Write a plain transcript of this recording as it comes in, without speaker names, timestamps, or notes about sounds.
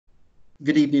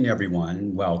Good evening,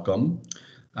 everyone. Welcome.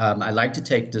 I'd like to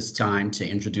take this time to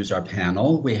introduce our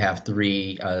panel. We have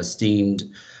three esteemed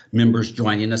members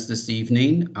joining us this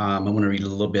evening. I want to read a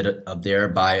little bit of their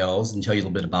bios and tell you a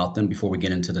little bit about them before we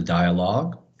get into the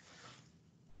dialogue.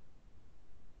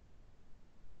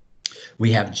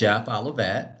 We have Jeff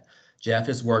Olivet. Jeff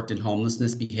has worked in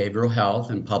homelessness, behavioral health,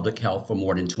 and public health for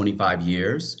more than 25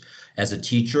 years. As a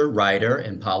teacher, writer,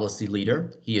 and policy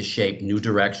leader, he has shaped new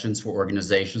directions for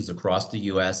organizations across the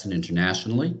U.S. and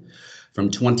internationally. From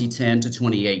 2010 to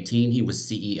 2018, he was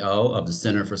CEO of the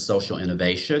Center for Social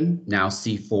Innovation, now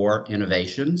C4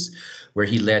 Innovations, where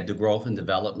he led the growth and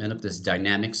development of this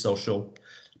dynamic social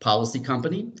policy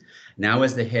company. Now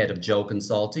as the head of Joe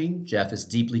Consulting, Jeff is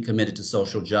deeply committed to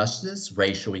social justice,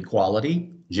 racial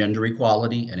equality, gender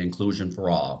equality, and inclusion for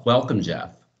all. Welcome,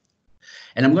 Jeff.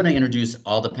 And I'm going to introduce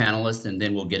all the panelists and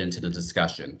then we'll get into the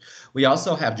discussion. We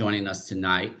also have joining us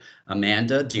tonight,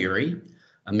 Andere.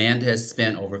 Amanda has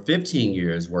spent over 15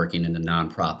 years working in the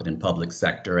nonprofit and public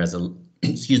sector as a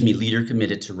leader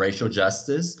committed to racial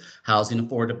justice, housing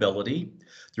affordability,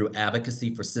 through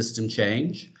advocacy for system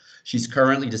change. She's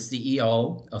currently the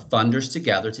CEO of Funders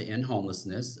Together to End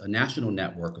Homelessness, a national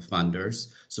network of funders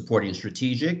supporting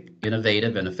strategic,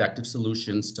 innovative, and effective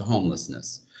solutions to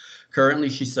homelessness. Currently,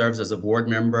 she serves as a board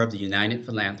member of the United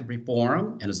Philanthropy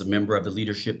Forum and is a member of the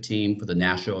leadership team for the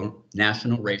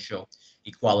National Racial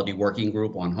Equality Working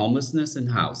Group on Homelessness and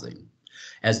Housing.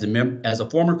 As a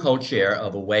former co-chair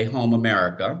of Away Home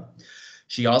America,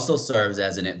 she also serves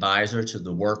as an advisor to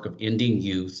the work of ending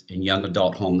youth and young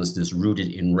adult homelessness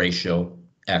rooted in racial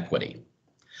equity.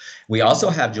 We also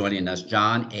have joining us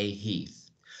John A.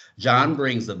 Heath. John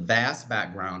brings a vast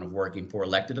background of working for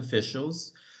elected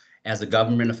officials as a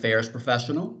government affairs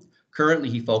professional. Currently,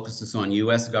 he focuses on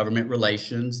U.S. government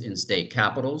relations in state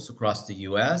capitals across the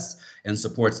U.S. and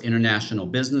supports international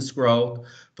business growth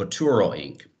for Turo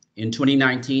Inc. In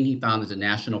 2019, he founded the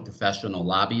National Professional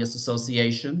Lobbyists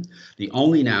Association, the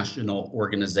only national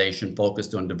organization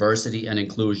focused on diversity and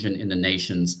inclusion in the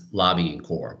nation's lobbying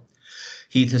corps.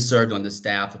 Heath has served on the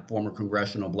staff of former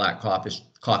Congressional Black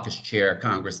Caucus Chair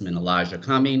Congressman Elijah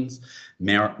Cummings,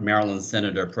 Maryland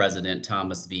Senator President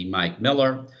Thomas V. Mike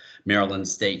Miller, Maryland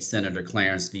State Senator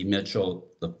Clarence V. Mitchell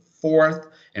IV,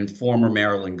 and former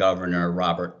Maryland Governor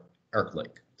Robert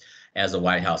Erlich as a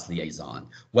White House liaison.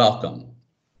 Welcome.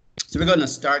 So we're going to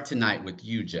start tonight with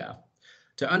you, Jeff.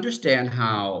 To understand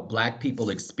how Black people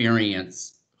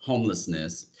experience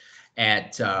homelessness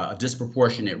at a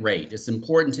disproportionate rate, it's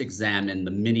important to examine the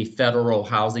many federal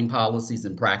housing policies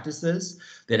and practices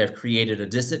that have created a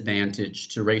disadvantage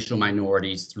to racial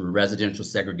minorities through residential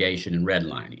segregation and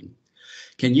redlining.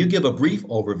 Can you give a brief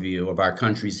overview of our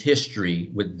country's history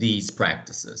with these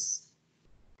practices?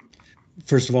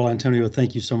 First of all, Antonio,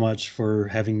 thank you so much for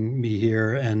having me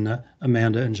here, and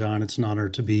Amanda and John, it's an honor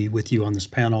to be with you on this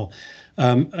panel.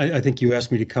 I think you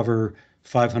asked me to cover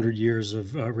 500 years of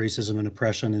racism and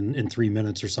oppression in 3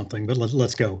 minutes or something, but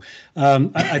let's go.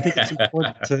 I think it's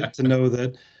important to know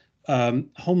that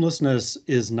homelessness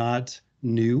is not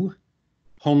new.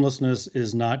 Homelessness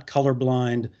is not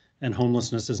colorblind, and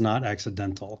homelessness is not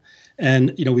accidental.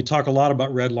 And, you know, we talk a lot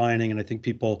about redlining, and I think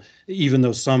people, even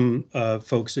though some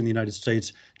folks in the United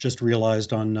States just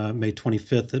realized on May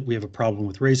 25th that we have a problem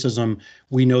with racism,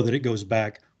 we know that it goes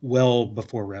back well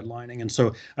before redlining. And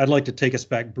so I'd like to take us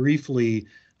back briefly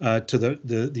to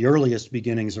the earliest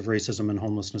beginnings of racism and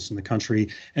homelessness in the country.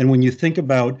 And when you think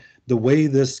about the way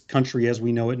this country as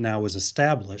we know it now was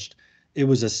established, it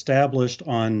was established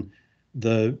on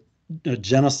the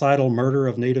genocidal murder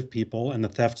of Native people and the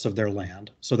thefts of their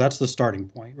land. So that's the starting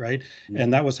point, right? Mm-hmm.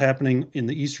 And that was happening in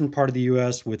the eastern part of the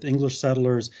U.S. with English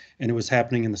settlers, and it was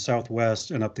happening in the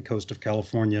Southwest and up the coast of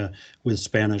California with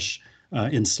Spanish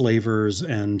enslavers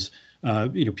and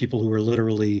people who were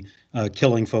literally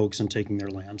killing folks and taking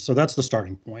their land. So that's the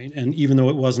starting point. And even though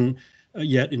it wasn't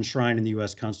yet enshrined in the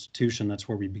U.S. Constitution, that's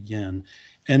where we begin.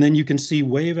 And then you can see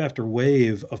wave after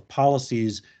wave of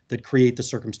policies that create the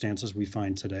circumstances we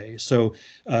find today. So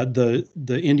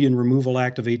the Indian Removal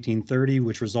Act of 1830,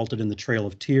 which resulted in the Trail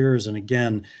of Tears, and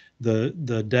again,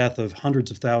 the death of hundreds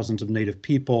of thousands of Native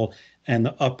people and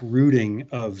the uprooting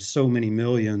of so many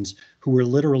millions who were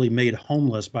literally made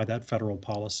homeless by that federal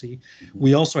policy. Mm-hmm.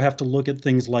 We also have to look at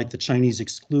things like the Chinese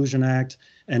Exclusion Act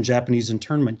and Japanese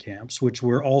internment camps, which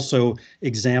were also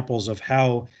examples of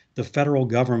how the federal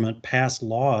government passed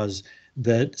laws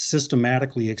that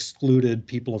systematically excluded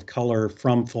people of color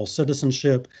from full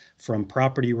citizenship, from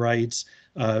property rights.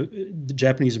 The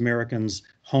Japanese Americans'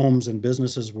 homes and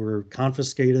businesses were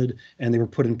confiscated and they were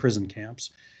put in prison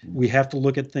camps. We have to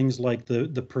look at things like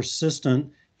the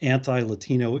persistent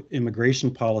anti-Latino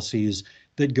immigration policies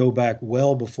that go back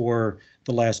well before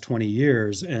the last 20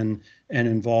 years and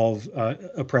involve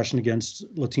oppression against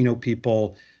Latino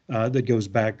people that goes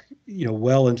back,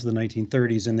 well into the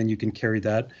 1930s, and then you can carry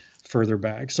that further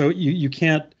back. So you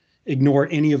can't ignore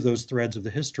any of those threads of the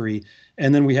history.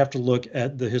 And then we have to look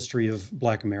at the history of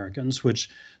Black Americans, which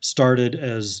started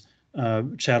as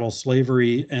chattel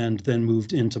slavery and then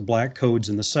moved into Black codes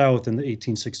in the South in the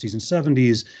 1860s and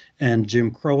 70s, and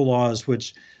Jim Crow laws,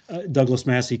 which Douglas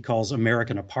Massey calls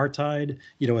American apartheid,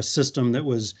 a system that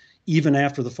was, even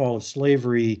after the fall of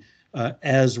slavery,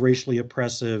 as racially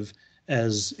oppressive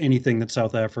as anything that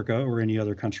South Africa or any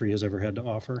other country has ever had to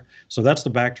offer. So that's the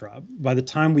backdrop. By the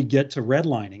time we get to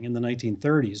redlining in the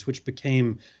 1930s, which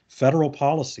became federal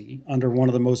policy under one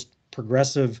of the most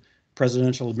progressive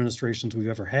presidential administrations we've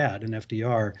ever had in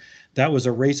FDR, that was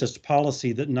a racist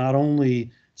policy that not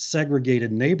only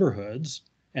segregated neighborhoods,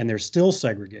 and they're still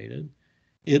segregated,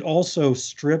 it also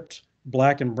stripped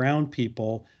Black and brown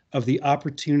people of the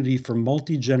opportunity for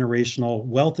multi-generational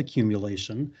wealth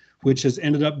accumulation, which has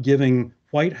ended up giving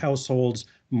white households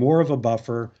more of a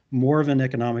buffer, more of an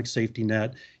economic safety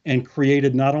net, and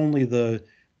created not only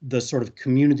the sort of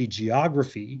community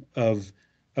geography of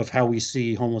how we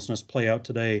see homelessness play out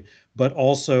today, but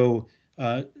also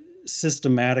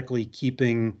systematically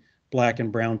keeping Black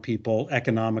and brown people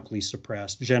economically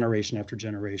suppressed generation after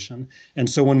generation. And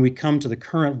so when we come to the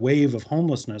current wave of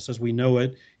homelessness as we know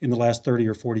it in the last 30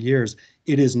 or 40 years,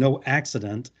 it is no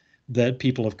accident that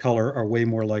people of color are way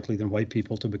more likely than white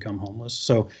people to become homeless.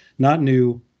 So not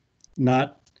new,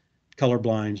 not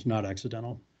colorblind, not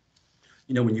accidental.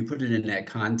 When you put it in that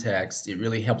context, it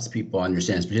really helps people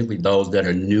understand, particularly those that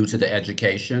are new to the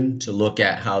education, to look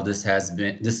at how this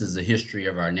is the history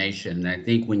of our nation. And I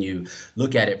think when you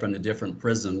look at it from the different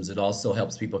prisms, it also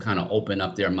helps people kind of open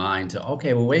up their mind to,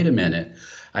 okay, well, wait a minute,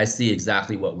 I see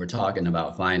exactly what we're talking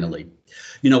about finally.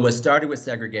 What started with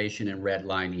segregation and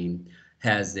redlining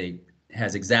has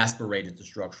exasperated the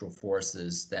structural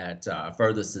forces that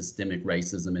further systemic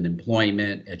racism in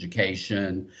employment,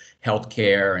 education,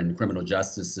 healthcare, and the criminal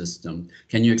justice system.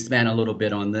 Can you expand a little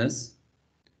bit on this?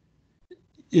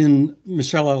 In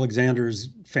Michelle Alexander's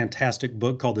fantastic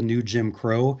book called The New Jim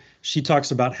Crow, she talks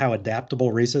about how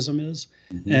adaptable racism is.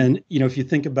 Mm-hmm. And, if you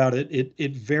think about it,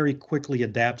 it very quickly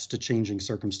adapts to changing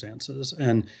circumstances.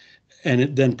 And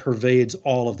it then pervades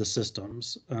all of the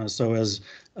systems. So as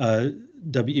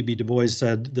W.E.B. Du Bois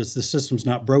said, the system's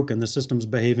not broken. The system's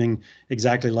behaving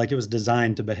exactly like it was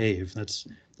designed to behave. That's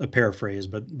a paraphrase,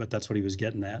 but that's what he was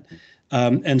getting at.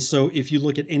 And so if you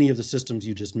look at any of the systems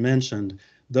you just mentioned,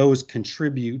 those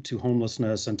contribute to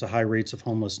homelessness and to high rates of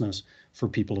homelessness for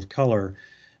people of color.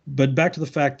 But back to the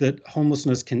fact that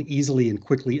homelessness can easily and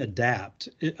quickly adapt.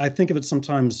 I think of it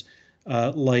sometimes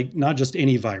like not just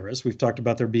any virus. We've talked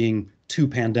about there being two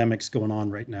pandemics going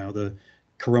on right now, the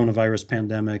coronavirus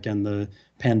pandemic and the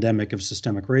pandemic of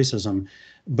systemic racism.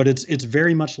 But it's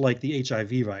very much like the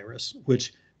HIV virus,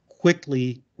 which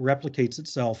quickly replicates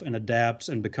itself and adapts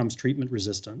and becomes treatment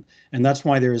resistant. And that's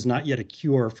why there is not yet a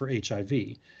cure for HIV.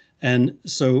 And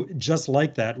so just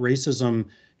like that, racism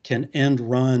can end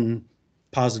run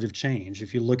positive change.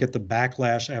 If you look at the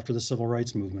backlash after the civil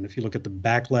rights movement, if you look at the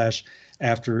backlash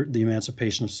after the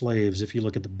emancipation of slaves, if you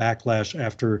look at the backlash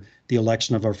after the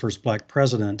election of our first Black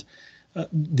president,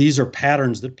 these are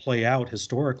patterns that play out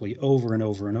historically over and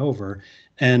over and over.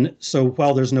 And so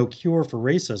while there's no cure for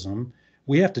racism,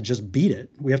 we have to just beat it.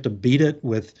 We have to beat it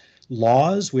with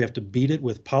laws. We have to beat it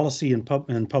with policy and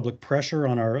public pressure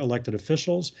on our elected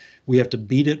officials. We have to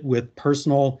beat it with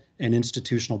personal and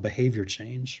institutional behavior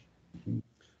change.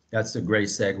 That's a great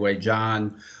segue,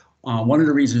 John. One of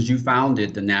the reasons you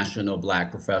founded the National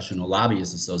Black Professional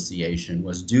Lobbyists Association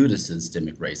was due to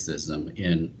systemic racism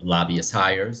in lobbyist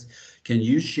hires. Can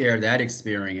you share that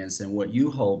experience and what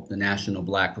you hope the National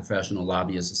Black Professional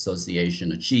Lobbyists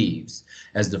Association achieves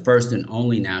as the first and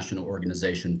only national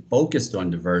organization focused on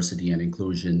diversity and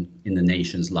inclusion in the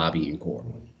nation's lobbying corps?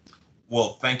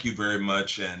 Well, thank you very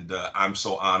much, and I'm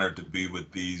so honored to be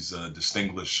with these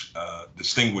distinguished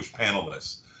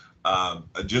panelists. I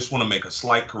just want to make a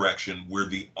slight correction. We're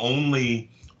the only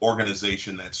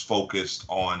organization that's focused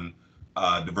on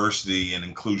diversity and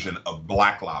inclusion of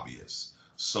Black lobbyists.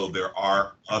 So there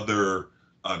are other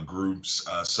groups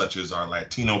such as our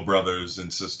Latino brothers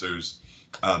and sisters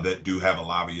that do have a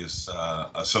lobbyist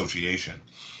association.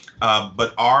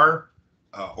 But our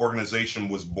organization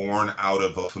was born out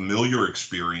of a familiar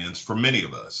experience for many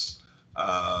of us.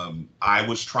 I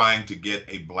was trying to get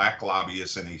a Black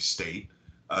lobbyist in a state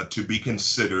to be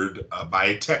considered by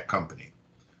a tech company.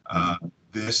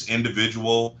 This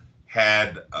individual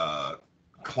had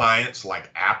clients like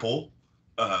Apple,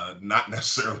 not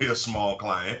necessarily a small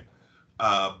client,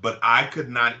 but I could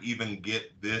not even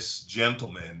get this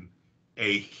gentleman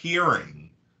a hearing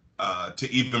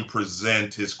to even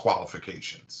present his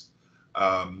qualifications.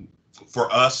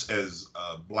 For us as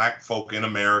Black folk in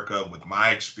America, with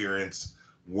my experience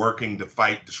working to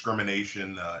fight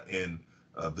discrimination in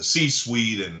the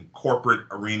C-suite and corporate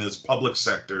arenas, public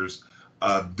sectors,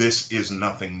 this is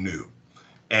nothing new.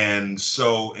 And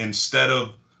so instead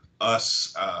of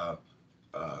us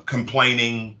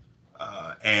complaining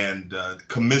and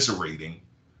commiserating,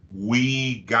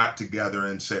 we got together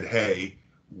and said, hey,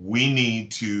 we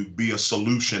need to be a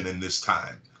solution in this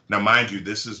time. Now, mind you,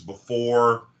 this is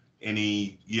before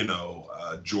any,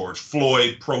 George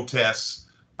Floyd protests.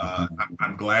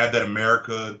 I'm glad that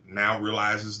America now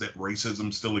realizes that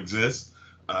racism still exists.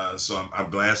 So I'm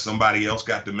glad somebody else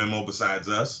got the memo besides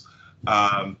us.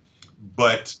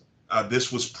 But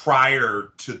this was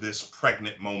prior to this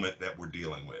pregnant moment that we're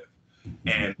dealing with.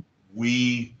 And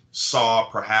we saw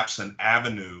perhaps an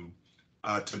avenue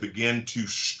to begin to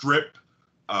strip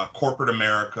corporate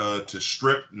America, to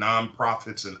strip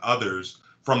nonprofits and others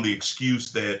from the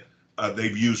excuse that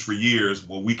they've used for years,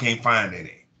 well, we can't find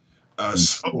any.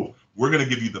 So we're going to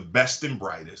give you the best and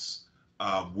brightest.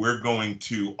 We're going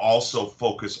to also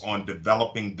focus on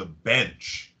developing the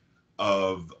bench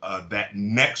of that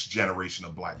next generation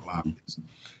of Black lobbyists.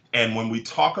 And when we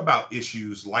talk about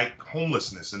issues like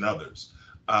homelessness and others,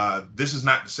 this is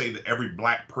not to say that every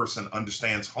Black person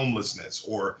understands homelessness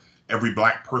or every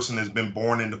Black person has been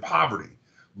born into poverty,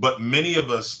 but many of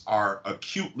us are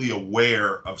acutely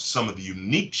aware of some of the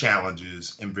unique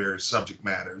challenges in various subject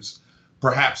matters,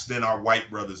 perhaps than our white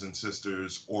brothers and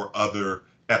sisters or other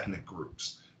ethnic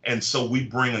groups. And so we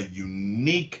bring a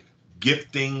unique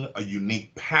gifting, a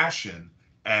unique passion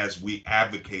as we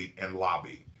advocate and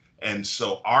lobby. And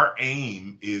so our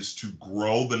aim is to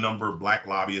grow the number of Black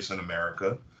lobbyists in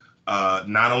America,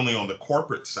 not only on the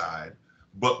corporate side,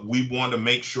 but we want to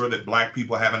make sure that Black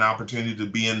people have an opportunity to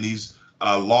be in these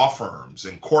law firms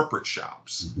and corporate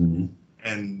shops.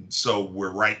 And so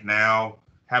we're right now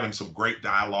having some great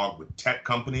dialogue with tech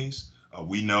companies.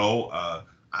 We know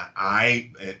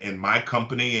I in my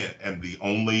company am the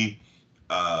only,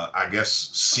 I guess,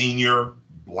 senior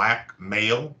Black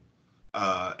male.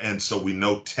 And so we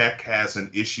know tech has an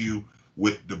issue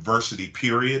with diversity,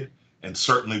 period, and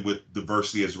certainly with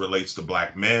diversity as it relates to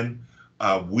Black men.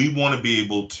 We want to be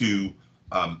able to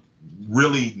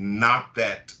really knock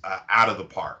that out of the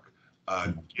park,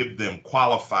 give them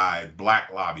qualified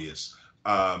Black lobbyists,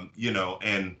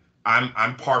 and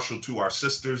I'm partial to our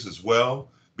sisters as well,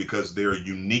 because there are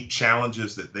unique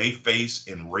challenges that they face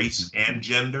in race and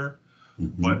gender.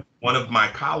 But one of my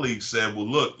colleagues said, well,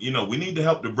 look, we need to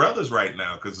help the brothers right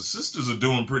now because the sisters are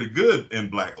doing pretty good in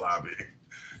Black lobbying.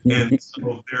 And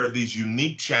so there are these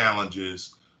unique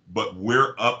challenges, but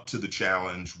we're up to the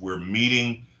challenge. We're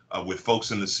meeting with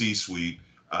folks in the C-suite,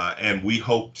 and we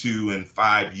hope to, in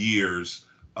 5 years,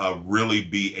 really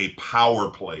be a power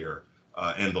player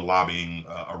in the lobbying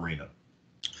arena.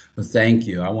 Well, thank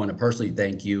you. I want to personally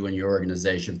thank you and your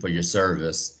organization for your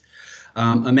service.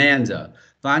 Amanda,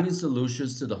 finding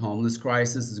solutions to the homeless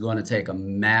crisis is going to take a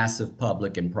massive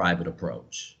public and private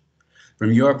approach.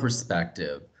 From your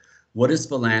perspective, what is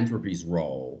philanthropy's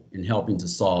role in helping to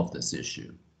solve this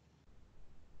issue?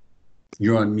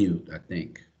 You're on mute, I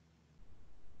think.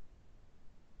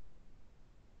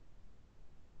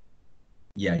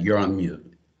 Yeah, you're on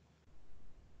mute.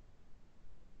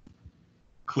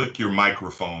 Click your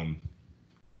microphone.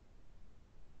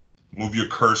 Move your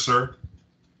cursor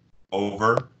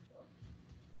over.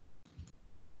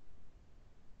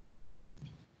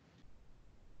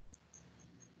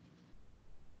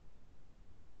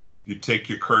 You take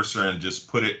your cursor and just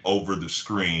put it over the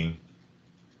screen.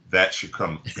 That should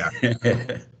come.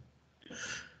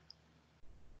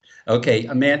 Okay,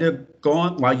 Amanda, go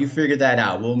on while you figure that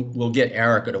out. We'll get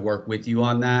Erica to work with you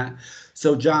on that.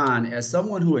 So John, as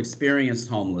someone who experienced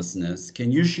homelessness,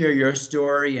 can you share your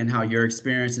story and how your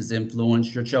experience has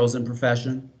influenced your chosen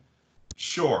profession?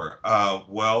 Sure.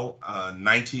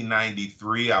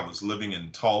 1993, I was living in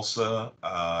Tulsa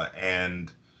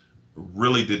and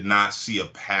really did not see a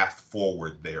path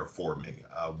forward there for me.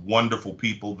 Wonderful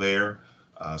people there.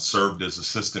 Served as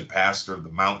assistant pastor of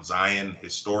the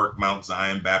historic Mount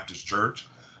Zion Baptist Church,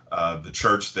 the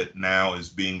church that now is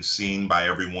being seen by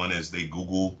everyone as they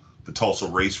Google the Tulsa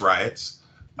race riots.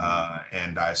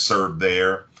 And I served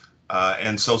there.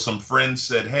 And so some friends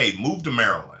said, hey, move to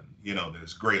Maryland.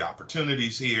 There's great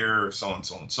opportunities here, so on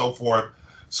and so forth.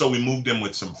 So we moved in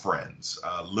with some friends,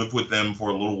 lived with them for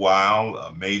a little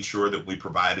while, made sure that we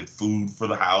provided food for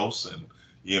the house and,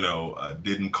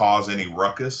 didn't cause any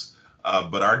ruckus.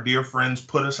 But our dear friends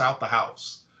put us out the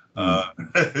house.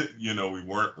 We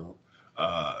weren't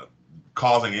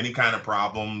causing any kind of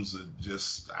problems.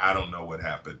 I don't know what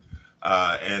happened.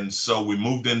 And so we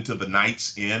moved into the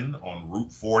Knights Inn on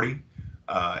Route 40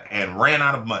 and ran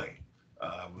out of money.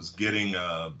 Was getting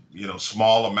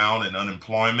small amount in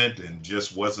unemployment and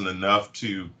just wasn't enough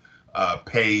to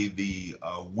pay the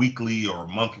weekly or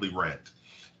monthly rent.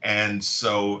 And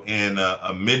so in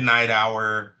a midnight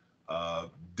hour,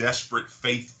 desperate,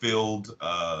 faith-filled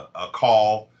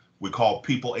call, we called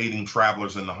People Aiding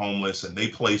Travelers and the Homeless, and they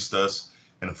placed us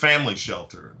in a family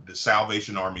shelter, the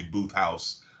Salvation Army Booth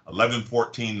House,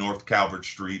 1114 North Calvert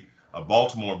Street,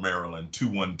 Baltimore, Maryland,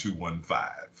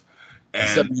 21215. And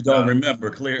something you don't remember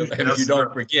clearly, yes, you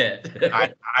don't forget.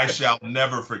 I shall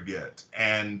never forget.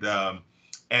 And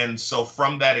so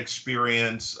from that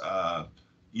experience,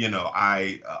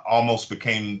 I almost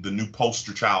became the new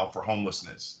poster child for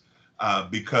homelessness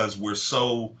because we're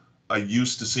so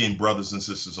used to seeing brothers and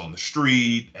sisters on the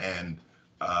street and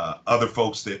other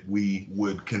folks that we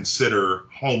would consider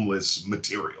homeless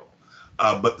material.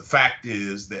 But the fact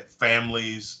is that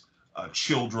families,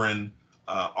 children,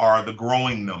 are the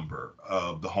growing number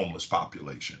of the homeless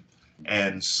population.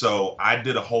 And so I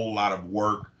did a whole lot of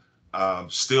work,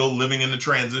 still living in the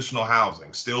transitional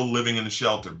housing, still living in the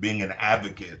shelter, being an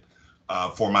advocate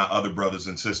for my other brothers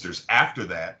and sisters. After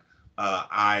that,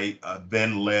 I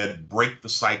then led Break the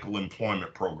Cycle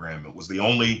Employment Program. It was the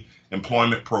only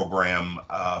employment program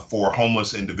for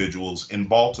homeless individuals in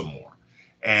Baltimore.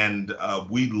 And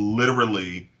we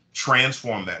literally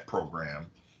transformed that program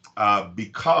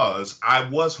because I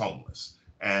was homeless.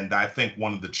 And I think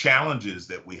one of the challenges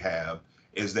that we have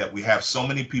is that we have so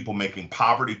many people making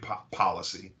poverty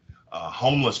policy,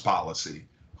 homeless policy,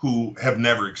 who have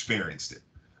never experienced it.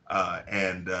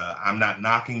 And I'm not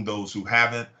knocking those who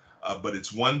haven't, but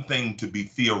it's one thing to be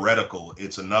theoretical.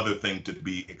 It's another thing to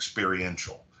be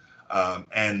experiential.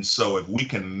 And so if we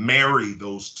can marry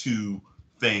those two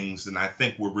things, then I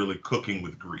think we're really cooking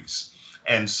with grease.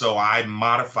 And so I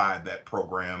modified that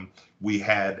program. We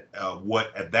had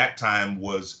what at that time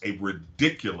was a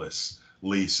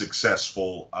ridiculously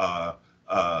successful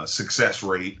success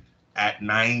rate at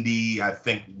 90, I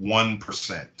think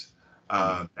 1%.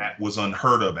 That was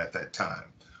unheard of at that time.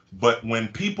 But when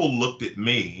people looked at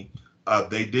me,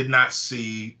 they did not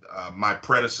see my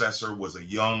predecessor was a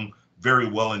young, very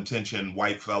well-intentioned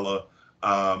white fella,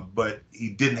 but he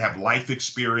didn't have life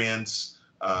experience.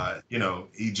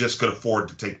 He just could afford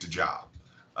to take the job.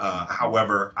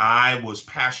 However, I was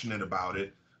passionate about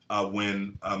it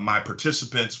when my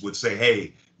participants would say,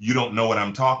 hey, you don't know what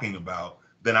I'm talking about.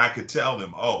 Then I could tell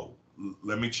them, oh,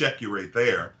 let me check you right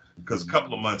there, because a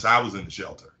couple of months I was in the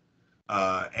shelter.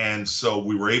 And so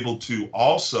we were able to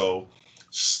also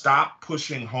stop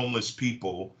pushing homeless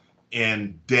people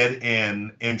in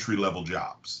dead-end entry-level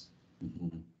jobs.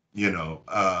 We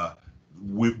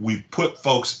put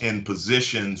folks in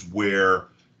positions where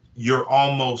you're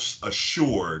almost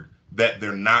assured that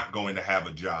they're not going to have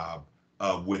a job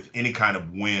with any kind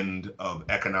of wind of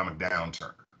economic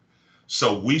downturn.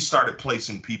 So we started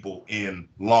placing people in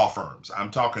law firms.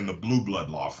 I'm talking the blue blood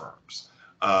law firms,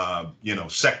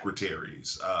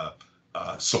 secretaries,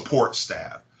 support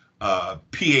staff,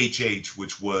 PHH,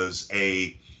 which was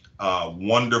a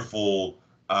wonderful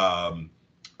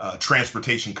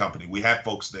transportation company. We had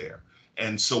folks there.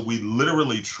 And so we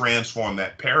literally transformed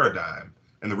that paradigm.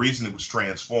 And the reason it was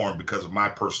transformed because of my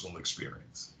personal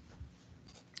experience.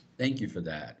 Thank you for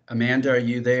that. Amanda, are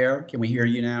you there? Can we hear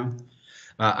you now?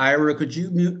 Ira, could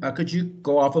you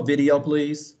go off a video,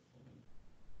 please?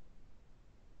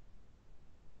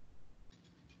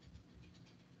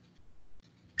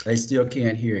 I still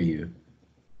can't hear you.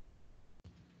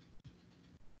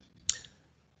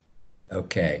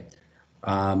 Okay.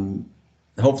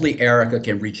 Hopefully Erica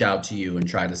can reach out to you and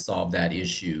try to solve that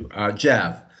issue.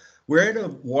 Jeff, we're at a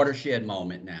watershed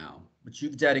moment now, but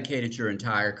you've dedicated your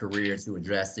entire career to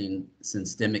addressing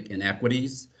systemic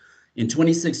inequities. In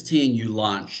 2016, you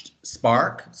launched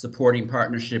Spark, Supporting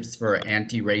Partnerships for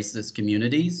Anti-Racist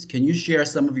Communities. Can you share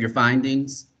some of your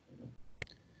findings?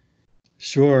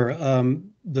 Sure.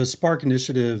 The Spark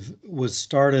initiative was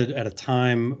started at a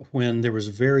time when there was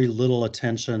very little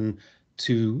attention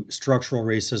to structural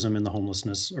racism in the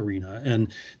homelessness arena.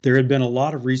 And there had been a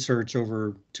lot of research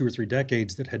over 2 or 3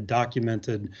 decades that had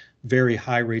documented very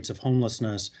high rates of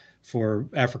homelessness for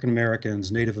African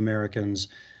Americans, Native Americans.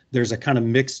 There's a kind of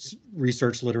mixed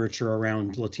research literature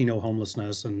around Latino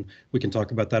homelessness, and we can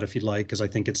talk about that if you'd like, because I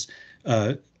think it's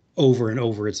over and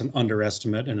over, it's an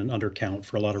underestimate and an undercount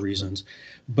for a lot of reasons.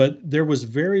 But there was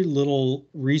very little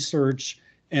research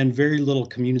and very little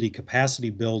community capacity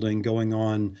building going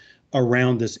on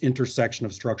around this intersection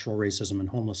of structural racism and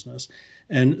homelessness.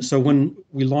 And so when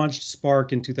we launched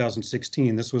Spark in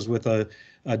 2016, this was with a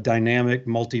dynamic,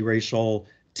 multiracial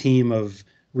team of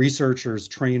researchers,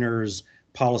 trainers,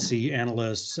 policy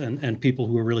analysts, and people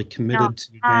who are really committed to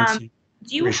advancing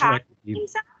racial equity.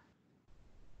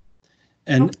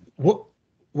 And what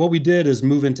we did is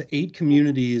move into 8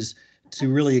 communities to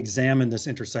really examine this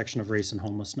intersection of race and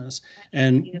homelessness.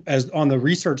 And as on the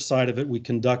research side of it, we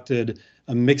conducted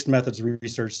a mixed methods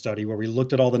research study where we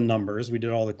looked at all the numbers, we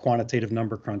did all the quantitative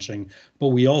number crunching, but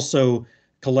we also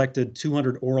collected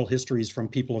 200 oral histories from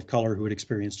people of color who had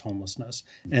experienced homelessness,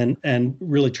 and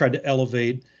really tried to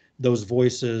elevate those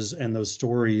voices and those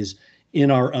stories in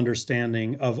our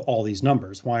understanding of all these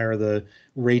numbers. Why are the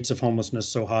rates of homelessness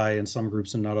so high in some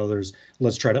groups and not others?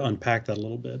 Let's try to unpack that a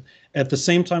little bit. At the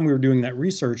same time we were doing that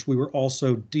research, we were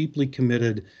also deeply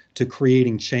committed to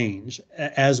creating change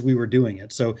as we were doing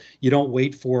it. So you don't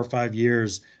wait 4 or 5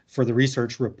 years for the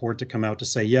research report to come out to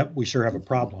say, yep, we sure have a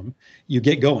problem. You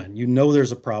get going. You know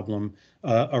there's a problem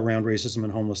around racism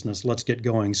and homelessness. Let's get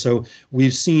going. So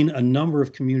we've seen a number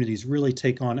of communities really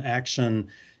take on action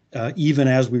even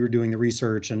as we were doing the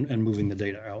research and moving the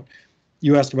data out.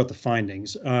 You asked about the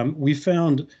findings. We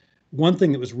found one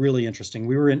thing that was really interesting.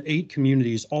 We were in 8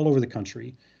 communities all over the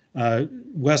country,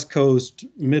 West Coast,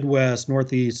 Midwest,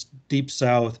 Northeast, Deep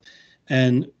South,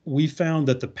 and we found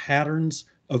that the patterns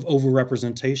of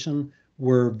overrepresentation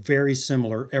were very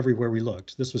similar everywhere we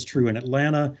looked. This was true in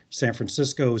Atlanta, San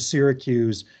Francisco,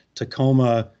 Syracuse,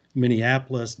 Tacoma,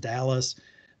 Minneapolis, Dallas.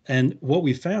 And what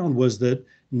we found was that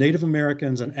Native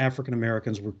Americans and African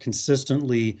Americans were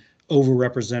consistently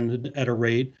overrepresented at a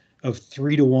rate of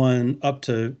 3 to 1 up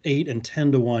to 8 and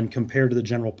 10 to 1 compared to the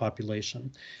general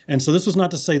population. And so this was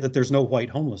not to say that there's no white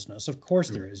homelessness. Of course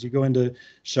there is. You go into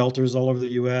shelters all over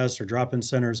the US or drop-in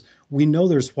centers, we know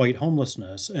there's white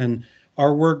homelessness, and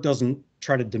our work doesn't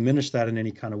try to diminish that in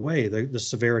any kind of way, the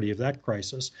severity of that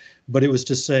crisis. But it was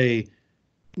to say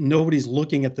nobody's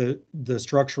looking at the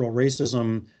structural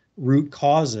racism root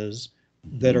causes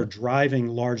that are driving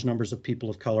large numbers of people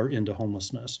of color into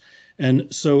homelessness. And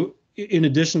so in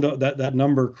addition to that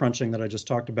number crunching that I just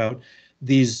talked about,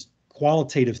 these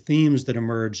qualitative themes that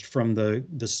emerged from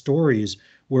the stories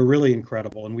were really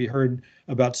incredible. And we heard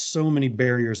about so many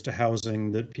barriers to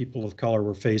housing that people of color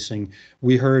were facing.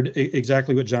 We heard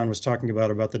exactly what John was talking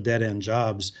about the dead-end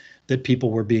jobs that people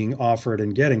were being offered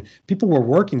and getting. People were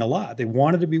working a lot. They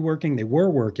wanted to be working, they were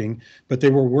working, but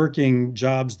they were working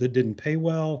jobs that didn't pay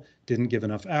well, didn't give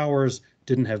enough hours,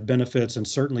 didn't have benefits, and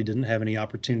certainly didn't have any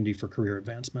opportunity for career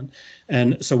advancement.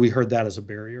 And so we heard that as a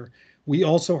barrier. We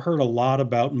also heard a lot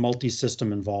about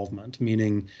multi-system involvement,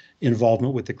 meaning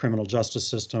involvement with the criminal justice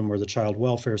system or the child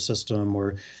welfare system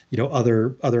or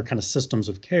other kind of systems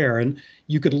of care. And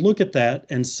you could look at that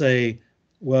and say,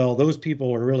 well, those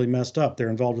people are really messed up. They're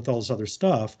involved with all this other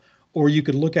stuff. Or you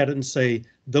could look at it and say,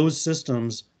 those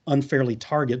systems unfairly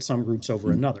target some groups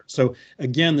over another. So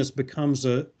again, this becomes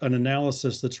an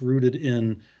analysis that's rooted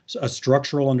in a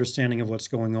structural understanding of what's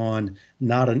going on,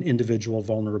 not an individual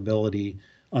vulnerability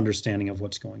understanding of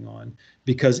what's going on.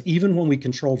 Because even when we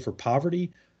controlled for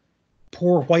poverty,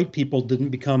 poor white people didn't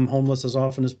become homeless as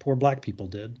often as poor Black people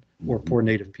did, or poor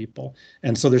Native people.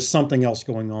 And so there's something else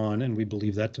going on, and we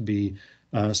believe that to be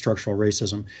structural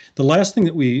racism. The last thing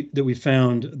that we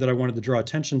found that I wanted to draw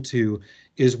attention to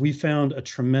is we found a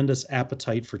tremendous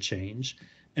appetite for change.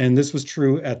 And this was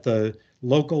true at the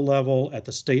local level, at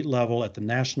the state level, at the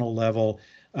national level.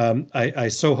 I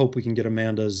so hope we can get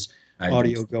Amanda's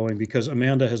audio going, because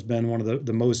Amanda has been one of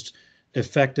the most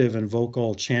effective and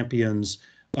vocal champions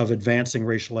of advancing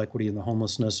racial equity in the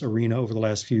homelessness arena over the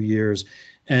last few years.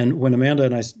 And when Amanda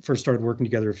and I first started working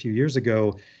together a few years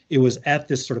ago, it was at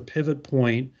this sort of pivot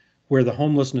point where the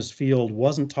homelessness field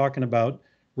wasn't talking about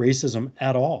racism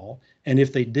at all. And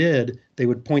if they did, they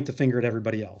would point the finger at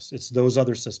everybody else. It's those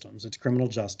other systems. It's criminal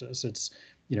justice. It's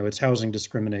housing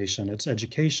discrimination. It's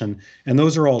education. And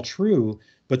those are all true,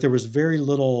 but there was very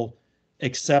little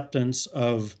acceptance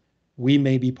of we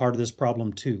may be part of this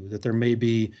problem too, that there may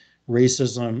be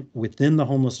racism within the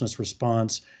homelessness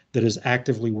response that is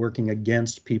actively working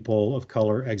against people of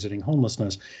color exiting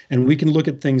homelessness. And we can look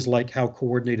at things like how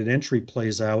coordinated entry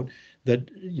plays out,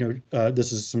 that,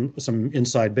 this is some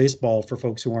inside baseball for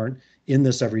folks who aren't in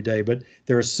this every day, but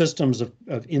there are systems of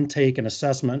intake and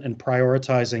assessment and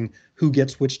prioritizing who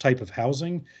gets which type of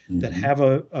housing that have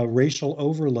a racial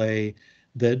overlay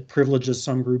that privileges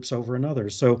some groups over another.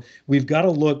 So we've got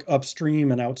to look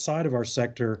upstream and outside of our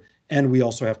sector, and we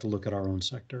also have to look at our own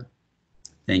sector.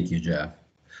 Thank you, Jeff.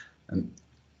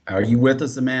 Are you with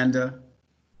us, Amanda?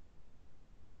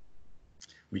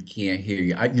 We can't hear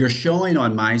you. You're showing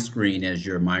on my screen as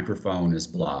your microphone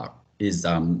is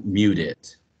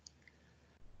muted.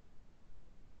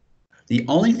 The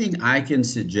only thing I can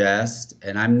suggest,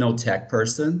 and I'm no tech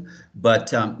person,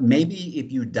 but maybe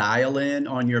if you dial in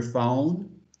on your phone,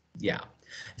 yeah.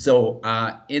 So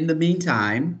in the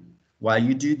meantime, while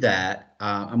you do that,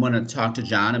 I'm going to talk to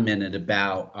John a minute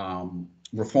about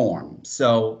reform.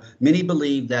 So many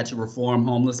believe that to reform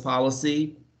homeless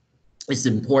policy, it's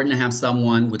important to have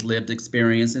someone with lived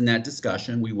experience in that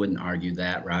discussion. We wouldn't argue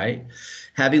that, right?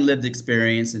 Having lived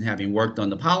experience and having worked on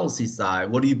the policy side,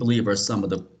 what do you believe are some of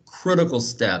the critical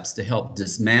steps to help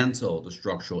dismantle the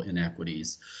structural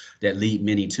inequities that lead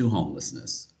many to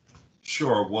homelessness?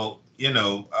 Sure. Well,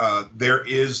 there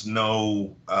is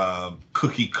no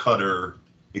cookie cutter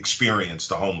experience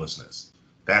to homelessness.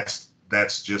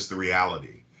 That's just the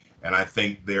reality. And I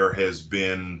think there has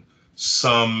been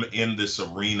some in this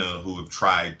arena who have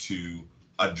tried to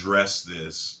address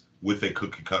this with a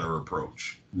cookie cutter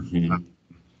approach. Mm-hmm.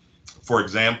 For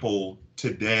example,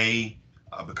 today,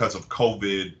 because of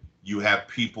COVID, you have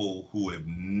people who have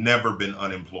never been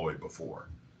unemployed before.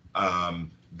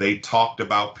 They talked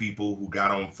about people who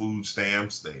got on food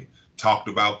stamps. They talked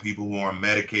about people who are on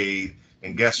Medicaid.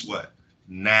 And guess what?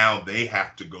 Now they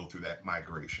have to go through that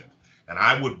migration. And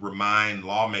I would remind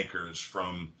lawmakers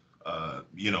from,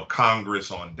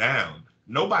 Congress on down,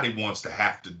 nobody wants to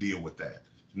have to deal with that.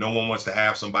 No one wants to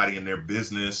have somebody in their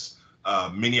business.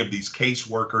 Many of these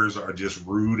caseworkers are just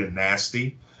rude and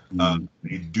nasty.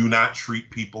 They do not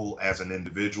treat people as an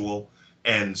individual.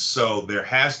 And so there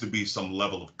has to be some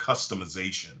level of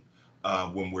customization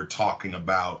when we're talking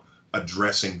about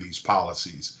addressing these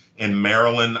policies. In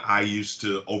Maryland, I used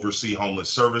to oversee homeless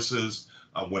services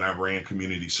when I ran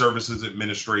Community Services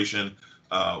Administration.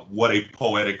 What a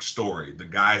poetic story. The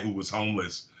guy who was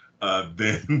homeless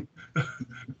then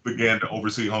began to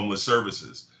oversee homeless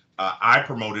services. I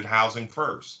promoted housing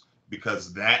first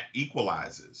because that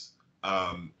equalizes.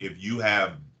 If you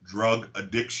have drug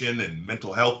addiction and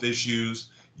mental health issues,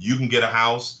 you can get a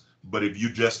house. But if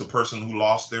you're just a person who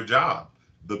lost their job,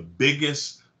 the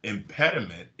biggest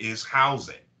impediment is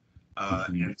housing.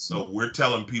 And so we're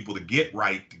telling people to get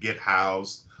right, to get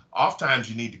housed. Oftentimes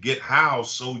you need to get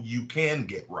housed so you can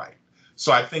get right.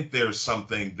 So I think there's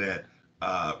something that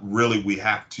really we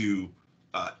have to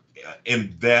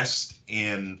invest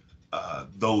in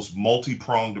those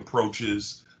multi-pronged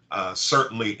approaches,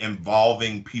 certainly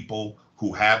involving people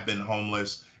who have been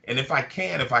homeless. And if I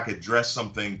could address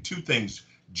two things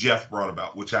Jeff brought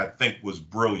about, which I think was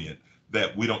brilliant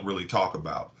that we don't really talk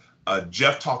about.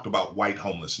 Jeff talked about white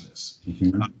homelessness.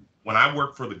 Mm-hmm. When I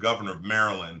worked for the governor of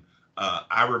Maryland,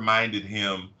 I reminded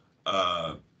him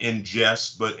in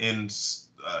jest, but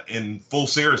in full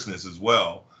seriousness as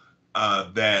well,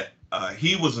 that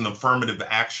he was an affirmative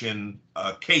action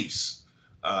case.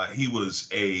 He was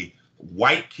a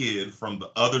white kid from the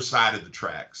other side of the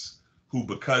tracks who,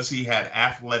 because he had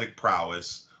athletic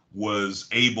prowess, was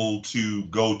able to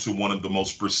go to one of the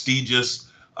most prestigious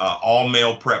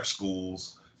all-male prep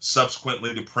schools,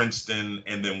 subsequently to Princeton,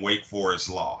 and then Wake Forest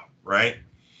Law, right?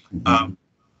 Mm-hmm.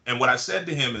 And what I said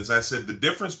to him is, I said, the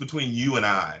difference between you and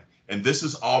I, and this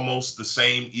is almost the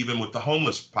same even with the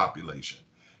homeless population,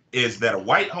 is that a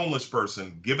white homeless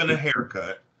person given a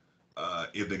haircut,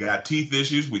 if they got teeth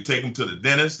issues, we take them to the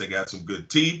dentist, they got some good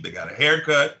teeth, they got a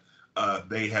haircut,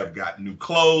 they have got new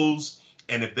clothes,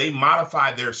 and if they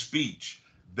modify their speech,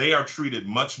 they are treated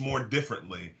much more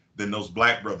differently than those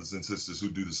black brothers and sisters who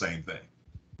do the same thing,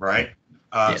 right?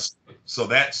 Yes. So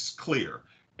that's clear.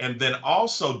 And then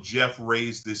also Jeff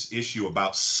raised this issue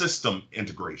about system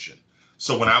integration.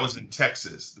 So when I was in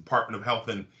Texas, Department of Health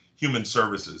and Human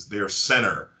Services, their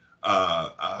center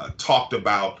talked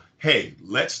about, hey,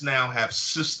 let's now have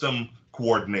system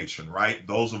coordination, right?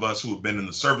 Those of us who have been in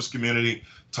the service community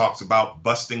talks about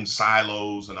busting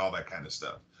silos and all that kind of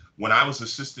stuff. When I was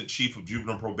assistant chief of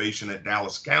juvenile probation at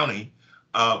Dallas County,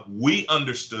 we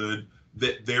understood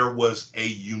that there was a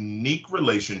unique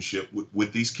relationship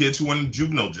with these kids who are in the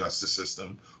juvenile justice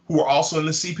system, who are also in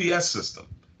the CPS system,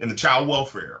 in the child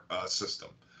welfare system.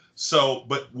 So,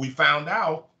 but we found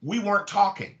out we weren't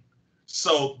talking.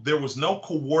 So there was no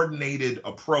coordinated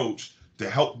approach to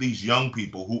help these young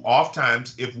people who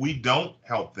oftentimes, if we don't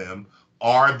help them,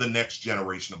 are the next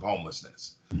generation of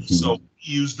homelessness. Mm-hmm. So we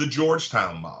used the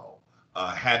Georgetown model,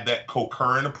 had that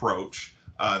co-current approach.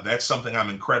 That's something I'm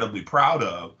incredibly proud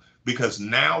of, because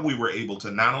now we were able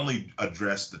to not only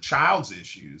address the child's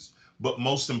issues, but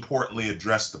most importantly,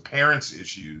 address the parents'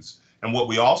 issues. And what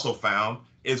we also found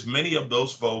is many of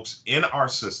those folks in our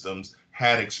systems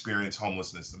had experienced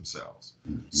homelessness themselves.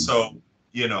 Mm-hmm. So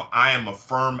I am a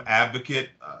firm advocate,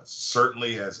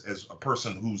 certainly as a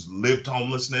person who's lived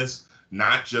homelessness,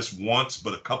 not just once,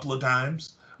 but a couple of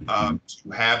times,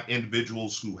 to have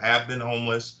individuals who have been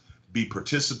homeless be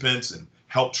participants and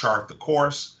help chart the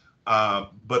course.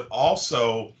 But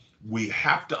also, we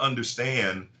have to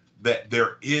understand that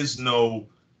there is no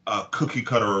cookie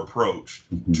cutter approach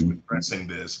to addressing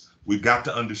this. We've got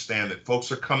to understand that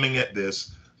folks are coming at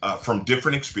this from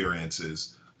different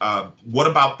experiences. What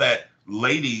about that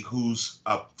lady who's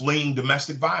fleeing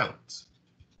domestic violence?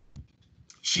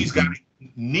 She's got a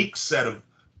unique set of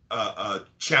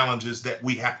challenges that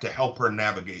we have to help her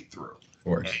navigate through. Of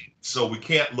course. And so we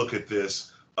can't look at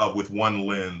this with one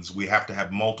lens. We have to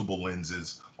have multiple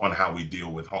lenses on how we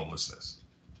deal with homelessness.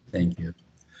 Thank you.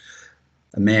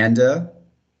 Amanda?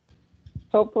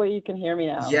 Hopefully you can hear me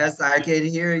now. Yes, I can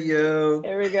hear you.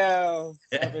 Here we go,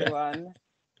 everyone.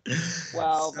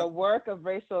 Well, the work of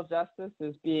racial justice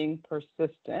is being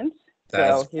persistent.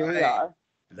 So here we are.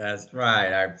 That's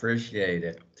right. I appreciate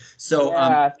it. So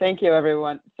thank you,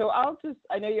 everyone. So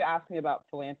I know you asked me about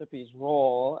philanthropy's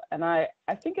role, and I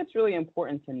think it's really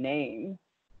important to name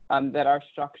that our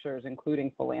structures,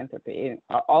 including philanthropy,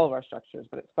 all of our structures,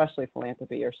 but especially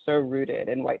philanthropy, are so rooted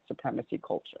in white supremacy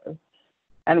culture.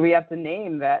 And we have to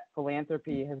name that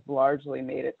philanthropy has largely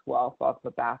made its wealth off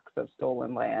the backs of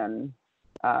stolen land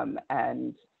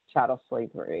and chattel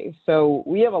slavery. So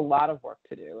we have a lot of work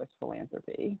to do as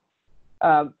philanthropy.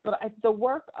 But the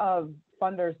work of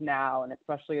funders now, and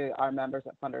especially our members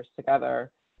at Funders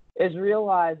Together, is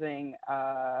realizing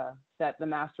that the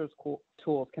master's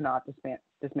tools cannot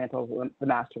dismantle the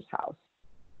master's house.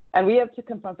 And we have to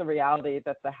confront the reality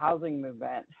that the housing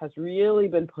movement has really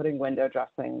been putting window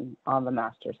dressing on the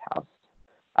master's house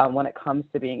when it comes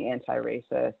to being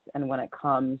anti-racist and when it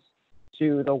comes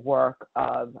to the work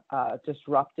of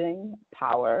disrupting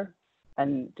power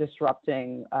and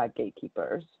disrupting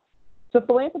gatekeepers. So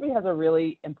philanthropy has a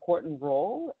really important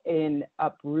role in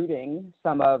uprooting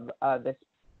some of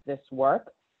this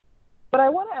work. But I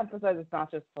want to emphasize it's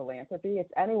not just philanthropy, it's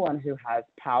anyone who has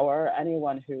power,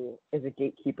 anyone who is a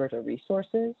gatekeeper to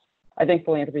resources. I think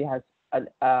philanthropy has an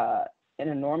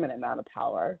enormous amount of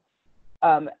power.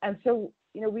 And so,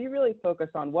 we really focus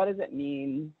on what does it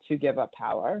mean to give up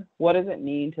power? What does it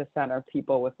mean to center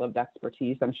people with lived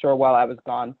expertise? I'm sure while I was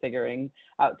gone figuring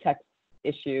out tech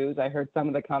issues, I heard some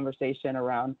of the conversation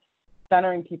around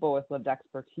centering people with lived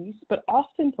expertise, but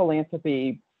often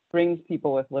philanthropy brings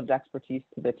people with lived expertise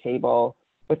to the table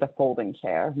with a folding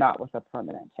chair, not with a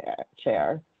permanent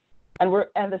chair. And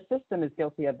the system is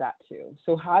guilty of that too.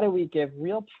 So how do we give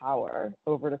real power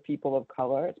over to people of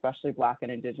color, especially Black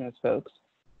and Indigenous folks,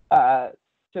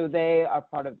 so they are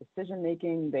part of decision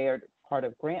making, they are part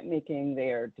of grant making,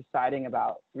 they are deciding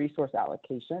about resource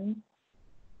allocation?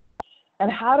 And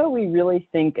how do we really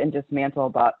think and dismantle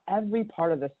about every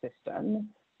part of the system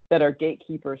that are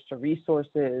gatekeepers to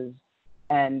resources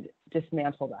and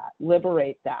dismantle that,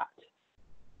 liberate that?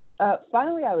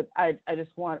 Finally, I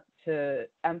just want to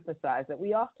emphasize that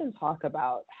we often talk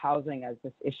about housing as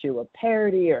this issue of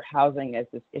parity or housing as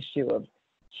this issue of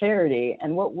charity.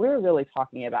 And what we're really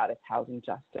talking about is housing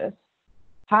justice.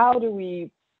 How do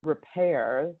we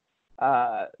repair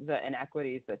the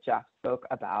inequities that Jeff spoke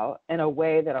about in a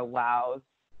way that allows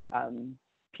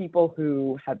people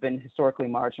who have been historically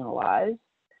marginalized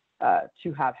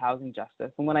to have housing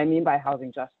justice? And what I mean by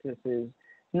housing justice is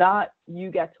not you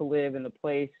get to live in the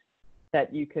place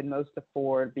that you can most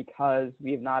afford because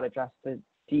we have not addressed the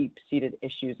deep-seated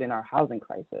issues in our housing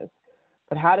crisis,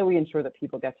 but how do we ensure that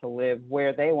people get to live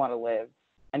where they want to live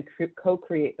and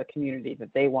co-create the community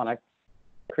that they want to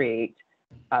create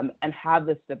and have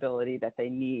the stability that they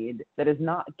need that is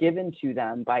not given to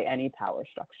them by any power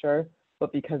structure,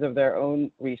 but because of their own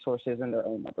resources and their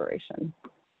own liberation.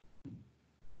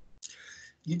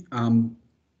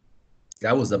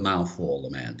 That was a mouthful,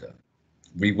 Amanda.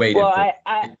 We waited. Well, for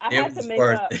I had to make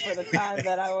up for the time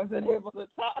that I wasn't able to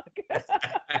talk.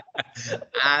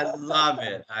 I love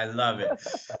it. I love it.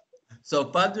 So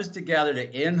Funders Together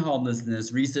to End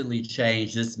Homelessness recently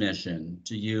changed its mission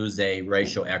to use a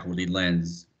racial equity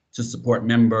lens to support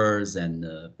members and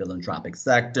the philanthropic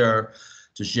sector,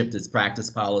 to shift its practice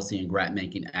policy and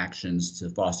grant-making actions to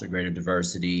foster greater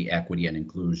diversity, equity, and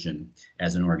inclusion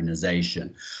as an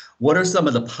organization. What are some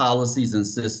of the policies and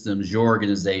systems your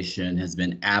organization has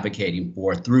been advocating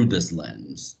for through this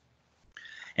lens?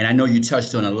 And I know you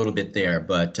touched on a little bit there,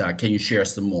 but can you share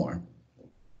some more?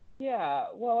 Yeah,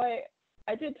 well,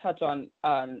 I did touch on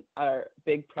our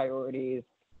big priorities.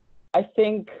 I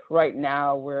think right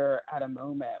now we're at a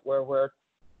moment where we're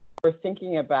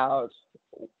thinking about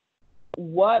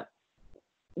what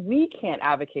we can't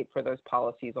advocate for those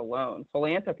policies alone.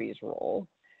 Philanthropy's role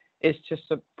is to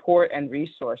support and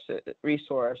resource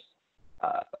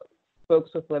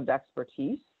folks with lived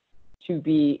expertise to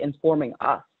be informing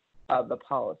us of the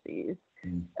policies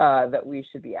that we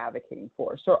should be advocating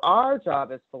for. So our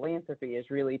job as philanthropy is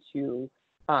really to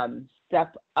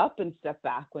step up and step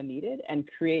back when needed and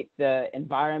create the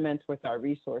environment with our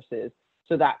resources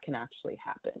so that can actually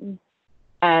happen.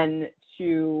 And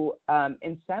to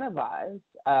incentivize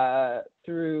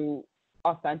through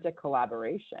authentic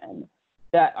collaboration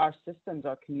that our systems,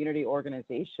 our community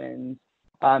organizations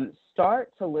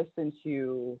start to listen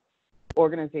to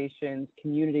organizations,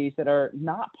 communities that are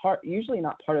usually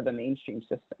not part of the mainstream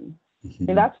system.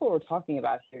 And that's what we're talking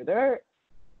about here.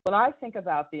 When I think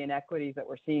about the inequities that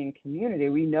we're seeing in community,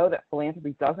 we know that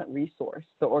philanthropy doesn't resource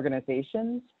the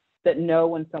organizations that know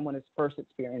when someone is first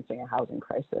experiencing a housing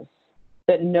crisis,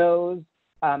 that knows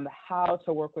how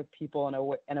to work with people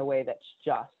in a way that's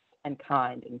just and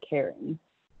kind and caring.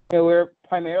 You know, we're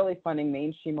primarily funding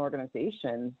mainstream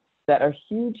organizations that are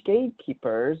huge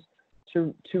gatekeepers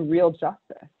to real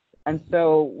justice. And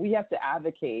so we have to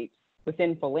advocate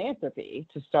within philanthropy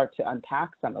to start to unpack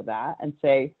some of that and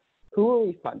say, who are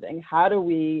we funding? How do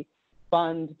we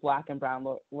fund Black and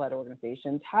Brown-led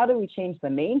organizations? How do we change the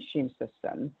mainstream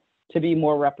system to be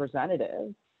more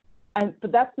representative?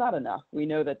 But that's not enough. We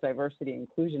know that diversity and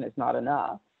inclusion is not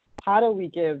enough. How do we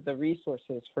give the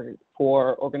resources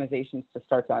for organizations to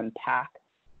start to unpack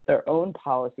their own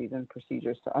policies and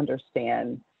procedures to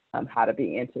understand how to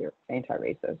be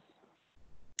anti-racist?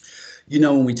 You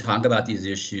know, when we talk about these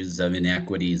issues of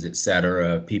inequities, et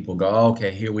cetera, people go,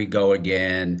 okay, here we go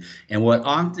again. And what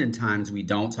oftentimes we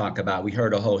don't talk about, we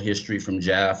heard a whole history from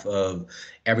Jeff of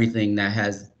everything that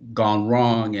has gone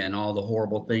wrong and all the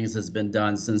horrible things that's been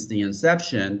done since the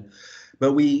inception.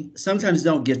 But we sometimes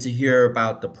don't get to hear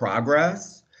about the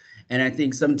progress. And I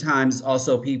think sometimes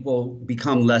also people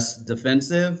become less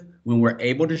defensive when we're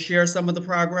able to share some of the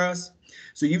progress.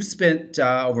 So you've spent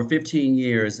over 15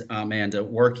 years, Amanda,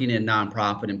 working in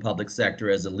nonprofit and public sector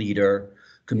as a leader,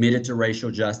 committed to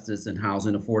racial justice and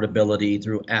housing affordability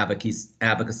through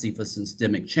advocacy for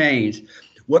systemic change.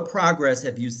 What progress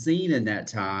have you seen in that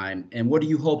time, and what do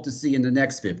you hope to see in the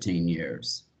next 15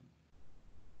 years?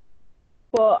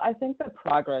 Well, I think the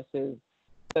progress is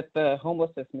that the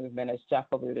homelessness movement, as Jeff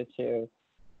alluded to,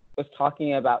 was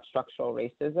talking about structural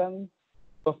racism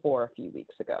before a few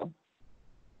weeks ago.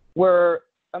 Were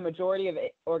a majority of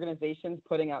organizations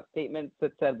putting out statements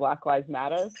that said Black Lives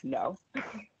Matter? No.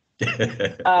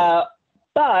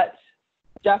 But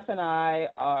Jeff and I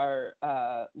are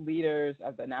leaders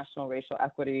of the National Racial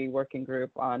Equity Working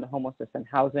Group on Homelessness and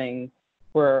Housing.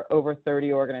 We're over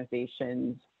 30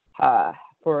 organizations.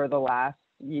 For the last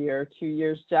year, 2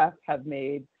 years, Jeff, have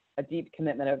made a deep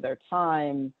commitment of their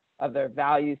time, of their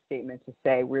value statement to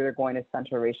say we're going to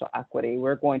center racial equity.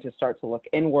 We're going to start to look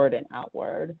inward and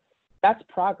outward. That's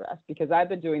progress, because I've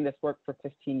been doing this work for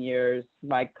 15 years.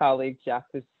 My colleague Jeff,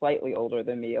 who's slightly older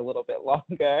than me, a little bit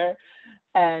longer.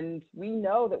 And we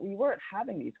know that we weren't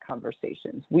having these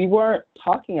conversations. We weren't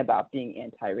talking about being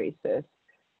anti-racist.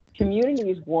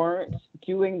 Communities weren't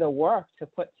doing the work to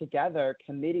put together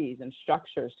committees and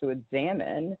structures to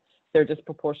examine their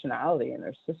disproportionality in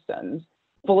their systems.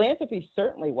 Philanthropy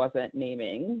certainly wasn't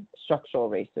naming structural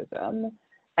racism.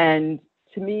 And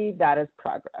to me, that is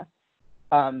progress.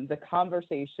 The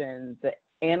conversation, the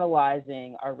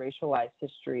analyzing our racialized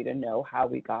history to know how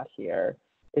we got here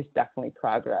is definitely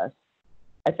progress.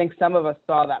 I think some of us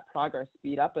saw that progress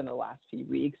speed up in the last few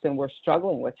weeks, and we're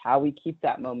struggling with how we keep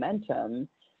that momentum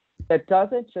that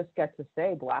doesn't just get to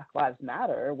say Black Lives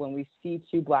Matter when we see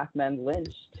 2 Black men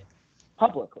lynched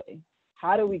publicly.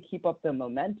 How do we keep up the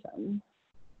momentum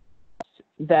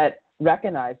that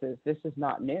recognizes this is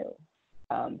not new,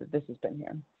 that this has been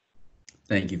here?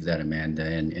 Thank you for that, Amanda.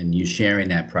 And you sharing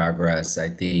that progress, I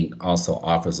think, also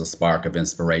offers a spark of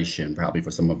inspiration, probably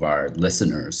for some of our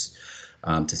listeners,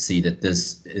 to see that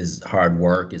this is hard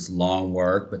work, it's long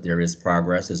work, but there is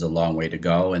progress, there's a long way to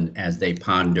go. And as they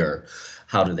ponder,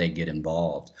 how do they get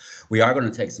involved? We are going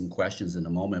to take some questions in a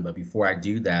moment, but before I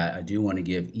do that, I do want to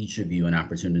give each of you an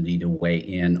opportunity to weigh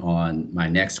in on my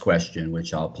next question,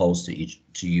 which I'll pose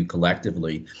to you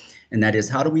collectively. And that is,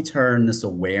 how do we turn this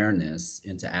awareness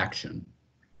into action?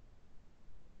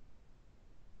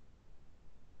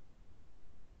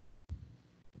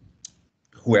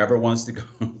 Whoever wants to go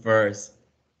first.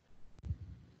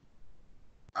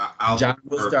 John,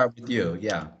 we'll start with you.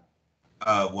 Yeah.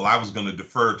 Well, I was going to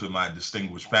defer to my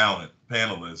distinguished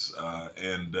panelists,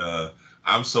 and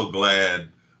I'm so glad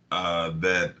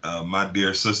that my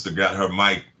dear sister got her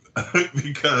mic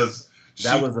because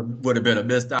would have been a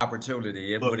missed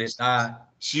opportunity. Would it not?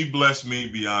 She blessed me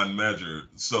beyond measure.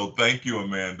 So thank you,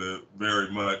 Amanda,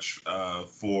 very much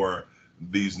for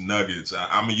these nuggets.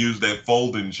 I'm gonna use that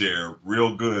folding chair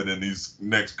real good in these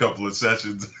next couple of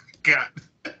sessions. God.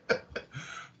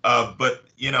 But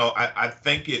I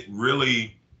think it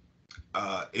really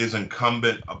is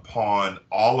incumbent upon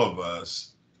all of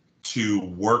us to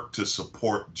work to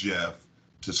support Jeff,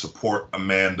 to support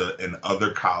Amanda and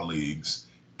other colleagues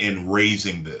in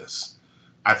raising this.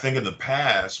 I think in the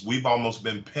past, we've almost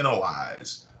been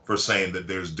penalized for saying that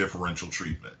there's differential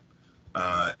treatment.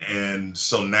 And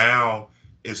so now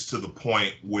it's to the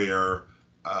point where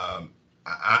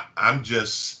I'm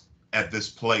just at this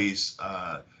place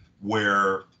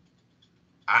where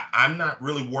I'm not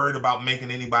really worried about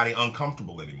making anybody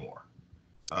uncomfortable anymore.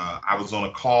 I was on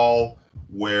a call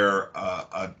where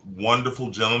a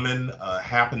wonderful gentleman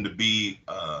happened to be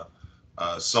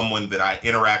someone that I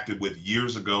interacted with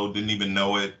years ago, didn't even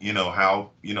know it,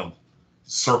 how,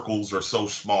 circles are so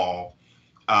small.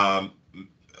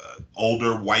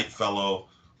 Older white fellow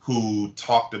who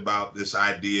talked about this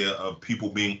idea of people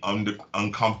being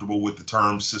uncomfortable with the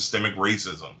term systemic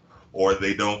racism, or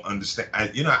they don't understand.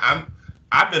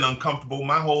 I've been uncomfortable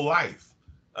my whole life.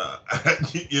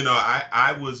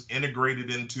 I was integrated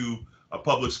into a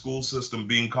public school system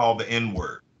being called the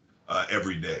N-word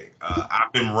every day.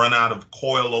 I've been run out of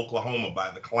Coyle, Oklahoma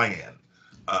by the Klan.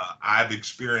 I've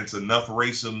experienced enough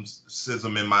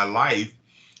racism in my life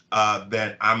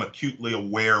that I'm acutely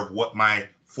aware of what my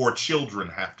 4 children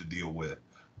have to deal with,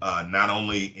 not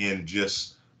only in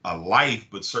just life,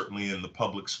 but certainly in the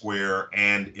public square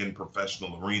and in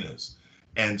professional arenas.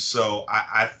 And so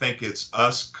I think it's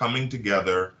us coming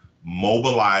together,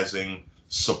 mobilizing,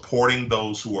 supporting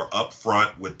those who are up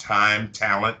front with time,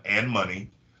 talent, and money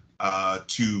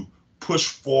to push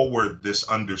forward this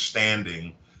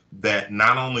understanding that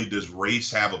not only does race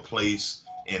have a place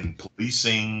in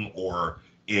policing or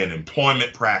in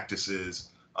employment practices,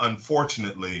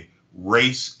 unfortunately,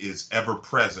 race is ever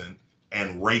present,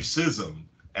 and racism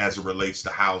as it relates to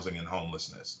housing and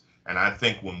homelessness. And I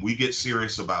think when we get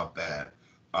serious about that,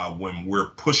 when we're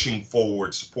pushing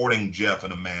forward, supporting Jeff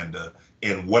and Amanda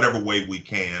in whatever way we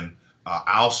can,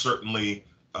 I'll certainly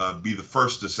be the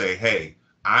first to say, hey,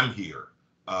 I'm here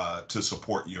to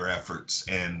support your efforts.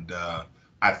 And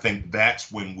I think that's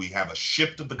when we have a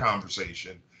shift of the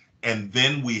conversation, and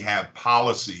then we have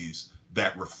policies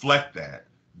that reflect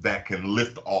that can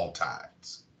lift all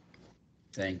tides.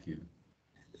 Thank you.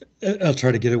 I'll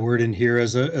try to get a word in here.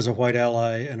 As a white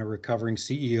ally and a recovering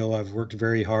CEO, I've worked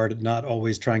very hard at not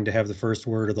always trying to have the first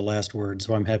word or the last word.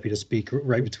 So I'm happy to speak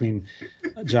right between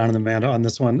John and Amanda on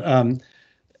this one.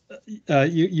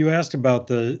 You asked about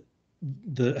the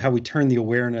how we turn the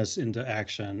awareness into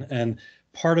action, and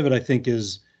part of it I think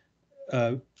is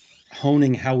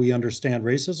honing how we understand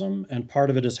racism, and part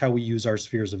of it is how we use our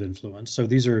spheres of influence. So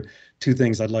these are 2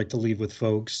 things I'd like to leave with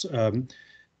folks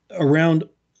around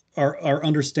our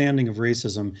understanding of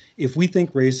racism. If we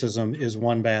think racism is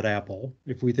one bad apple,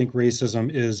 if we think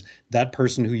racism is that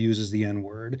person who uses the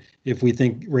N-word, if we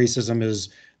think racism is,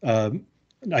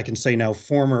 I can say now,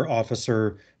 former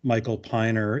officer Michael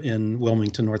Piner in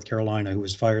Wilmington, North Carolina, who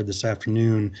was fired this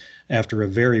afternoon after a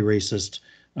very racist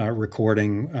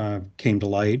recording came to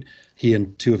light, he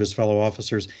and 2 of his fellow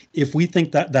officers. If we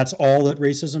think that that's all that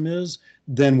racism is,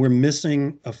 then we're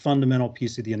missing a fundamental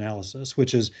piece of the analysis,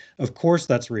 which is, of course,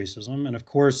 that's racism. And of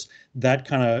course, that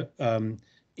kind of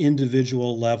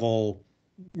individual level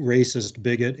racist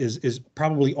bigot is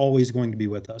probably always going to be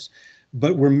with us.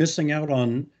 But we're missing out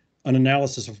on an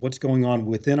analysis of what's going on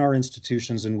within our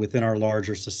institutions and within our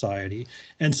larger society.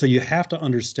 And so you have to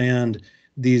understand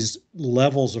these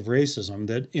levels of racism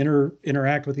that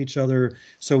interact with each other.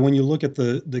 So when you look at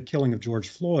the killing of George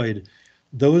Floyd,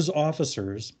 those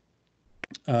officers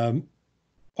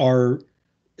are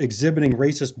exhibiting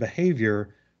racist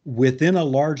behavior within a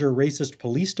larger racist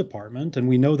police department. And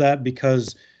we know that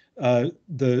because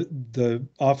the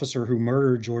officer who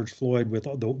murdered George Floyd with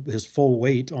his full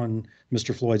weight on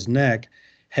Mr. Floyd's neck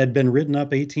had been written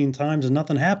up 18 times and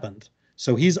nothing happened.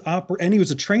 So and he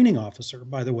was a training officer,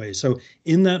 by the way. So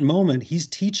in that moment, he's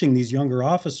teaching these younger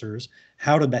officers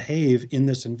how to behave in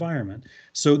this environment.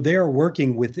 So they are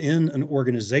working within an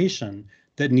organization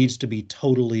that needs to be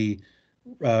totally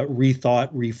rethought,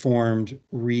 reformed,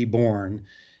 reborn.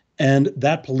 And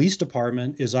that police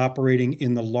department is operating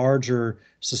in the larger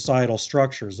societal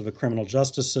structures of a criminal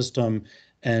justice system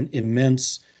and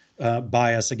immense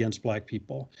bias against Black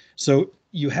people. So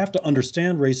you have to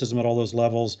understand racism at all those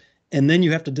levels, and then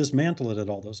you have to dismantle it at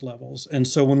all those levels. And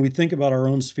so when we think about our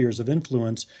own spheres of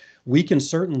influence, we can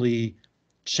certainly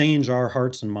change our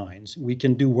hearts and minds. We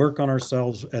can do work on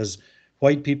ourselves as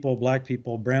white people, black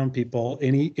people, brown people,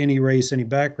 any race, any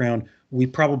background. We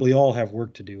probably all have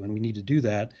work to do, and we need to do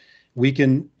that. We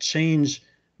can change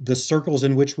the circles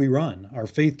in which we run, our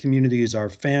faith communities, our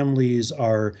families,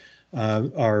 our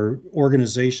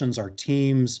organizations, our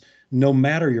teams, no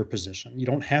matter your position. You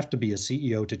don't have to be a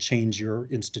CEO to change your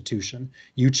institution.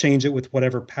 You change it with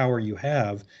whatever power you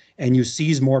have, and you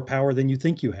seize more power than you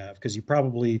think you have, because you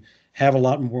probably have a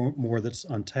lot more that's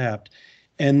untapped.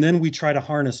 And then we try to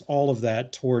harness all of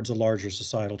that towards a larger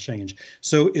societal change.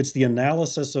 So it's the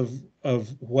analysis of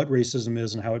what racism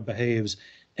is and how it behaves,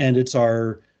 and it's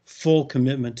our full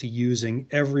commitment to using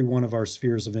every one of our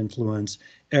spheres of influence,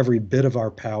 every bit of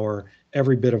our power,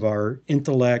 every bit of our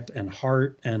intellect and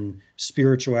heart and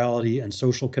spirituality and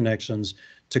social connections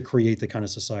to create the kind of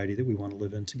society that we want to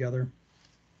live in together.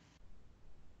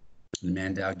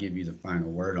 Amanda, I'll give you the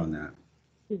final word on that.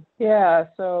 Yeah,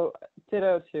 so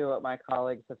ditto to what my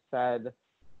colleagues have said.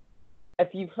 If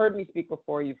you've heard me speak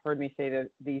before, you've heard me say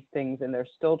these things, and they're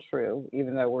still true,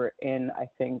 even though we're in, I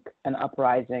think, an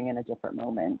uprising in a different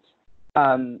moment.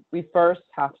 We first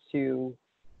have to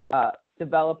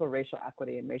develop a racial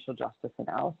equity and racial justice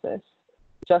analysis.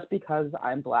 Just because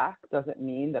I'm Black doesn't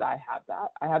mean that I have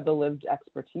that. I have the lived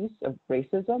expertise of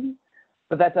racism,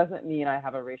 but that doesn't mean I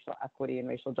have a racial equity and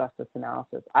racial justice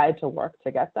analysis. I had to work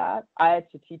to get that. I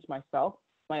had to teach myself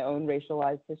my own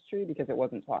racialized history because it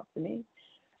wasn't taught to me.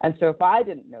 And so if I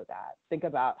didn't know that, think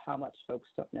about how much folks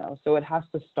don't know. So it has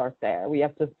to start there. We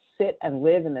have to sit and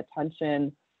live in the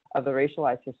tension of the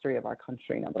racialized history of our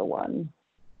country, number one.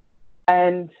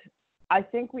 And I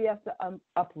think we have to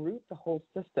uproot the whole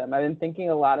system. I've been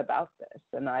thinking a lot about this,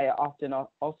 and I often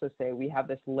also say we have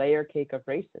this layer cake of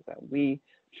racism. We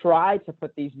try to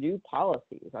put these new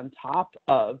policies on top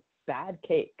of bad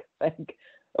cake,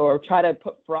 or try to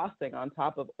put frosting on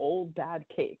top of old bad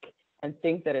cake and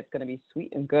think that it's going to be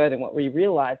sweet and good. And what we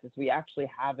realize is we actually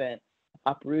haven't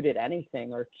uprooted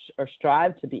anything or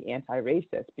strive to be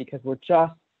anti-racist, because we're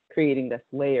just creating this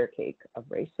layer cake of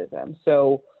racism.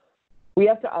 So we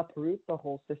have to uproot the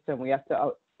whole system. We have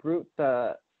to uproot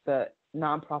the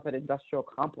nonprofit industrial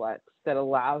complex that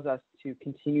allows us to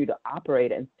continue to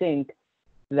operate and think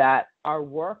that our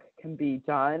work can be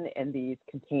done in these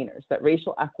containers, that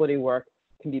racial equity work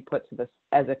can be put to this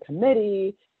as a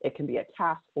committee, it can be a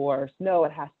task force. No,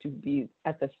 it has to be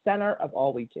at the center of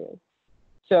all we do.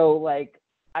 So like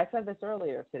I said this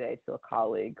earlier today to a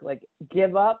colleague, like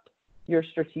give up your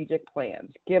strategic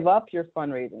plans, give up your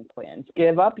fundraising plans,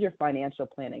 give up your financial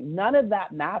planning. None of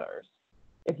that matters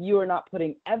if you are not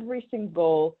putting every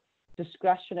single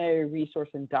discretionary resource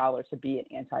and dollar to be an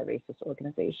anti-racist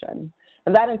organization.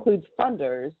 And that includes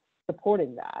funders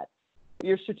supporting that.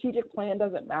 Your strategic plan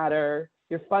doesn't matter.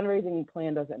 Your fundraising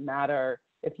plan doesn't matter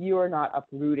if you are not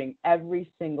uprooting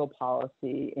every single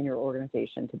policy in your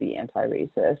organization to be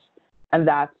anti-racist. And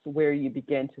that's where you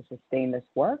begin to sustain this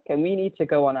work. And we need to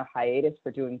go on a hiatus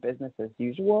for doing business as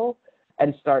usual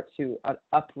and start to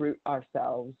uproot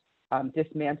ourselves,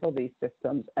 dismantle these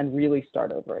systems, and really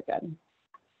start over again.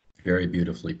 Very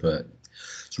beautifully put.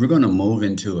 So we're going to move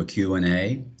into a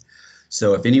Q&A.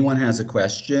 So if anyone has a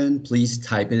question, please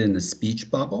type it in the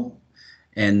speech bubble,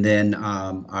 and then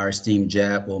our esteemed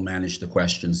Jet will manage the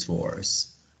questions for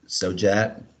us. So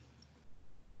Jet.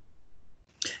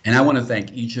 And I want to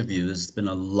thank each of you. This has been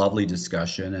a lovely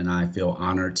discussion, and I feel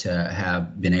honored to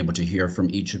have been able to hear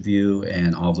from each of you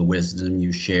and all the wisdom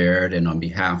you shared. And on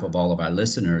behalf of all of our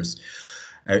listeners,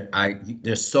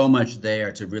 there's so much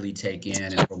there to really take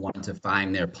in and for one to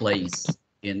find their place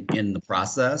in the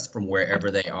process from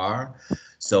wherever they are.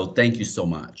 So thank you so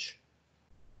much.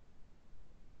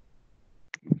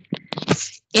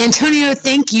 Antonio,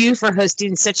 thank you for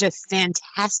hosting such a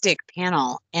fantastic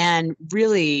panel. And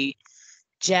really,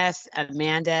 Jeff,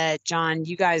 Amanda, John,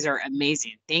 you guys are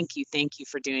amazing. Thank you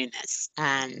for doing this.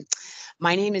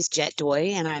 My name is Jet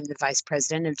Doy, and I'm the Vice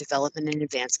President of Development and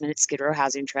Advancement at Skid Row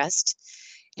Housing Trust.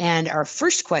 And our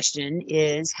first question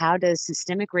is, how does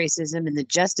systemic racism in the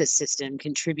justice system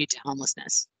contribute to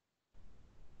homelessness?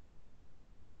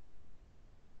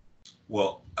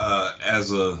 Well,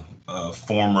 as a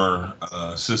former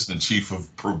assistant chief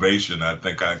of probation, I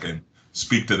think I can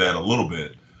speak to that a little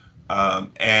bit.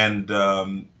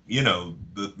 You know,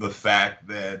 the fact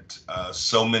that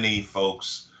so many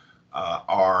folks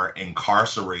are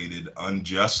incarcerated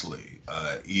unjustly,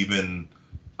 even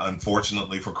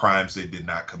unfortunately for crimes they did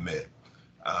not commit.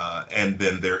 And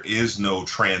then there is no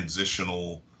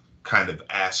transitional kind of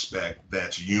aspect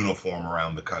that's uniform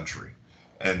around the country.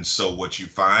 And so what you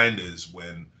find is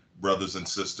when brothers and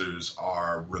sisters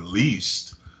are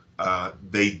released,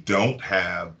 They don't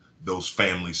have those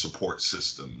family support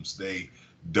systems. They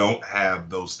don't have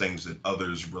those things that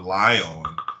others rely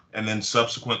on. And then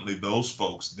subsequently, those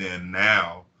folks then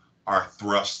now are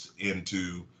thrust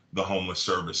into the homeless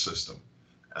service system.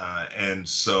 And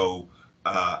so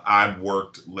I've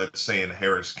worked, let's say, in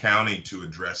Harris County to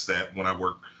address that when I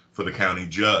worked for the county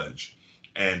judge,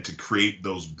 and to create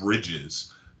those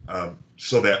bridges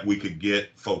so that we could get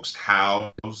folks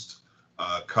housed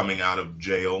coming out of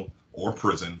jail or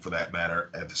prison, for that matter,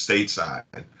 at the state side,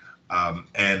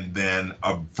 and then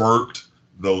avert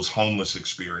those homeless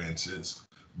experiences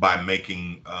by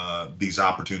making these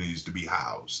opportunities to be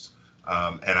housed.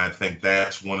 And I think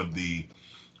that's one of the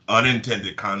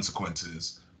unintended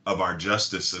consequences of our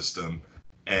justice system,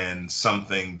 and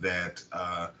something that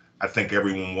I think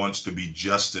everyone wants to be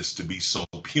justice to be so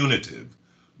punitive.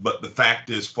 But the fact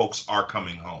is, folks are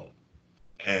coming home.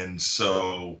 And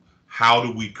so how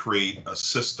do we create a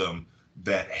system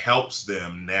that helps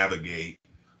them navigate,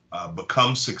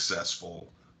 become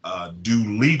successful,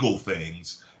 do legal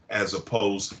things, as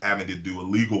opposed to having to do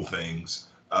illegal things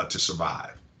to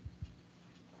survive?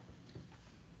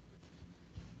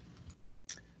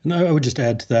 And I would just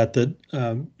add to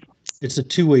that it's a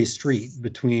two-way street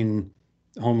between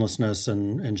homelessness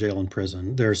and jail and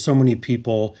prison. There are so many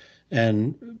people,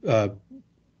 and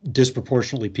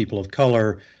disproportionately people of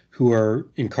color, who are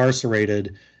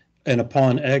incarcerated, and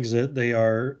upon exit they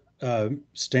are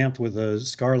stamped with a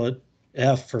scarlet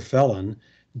F for felon.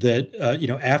 That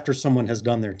after someone has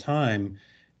done their time,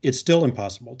 it's still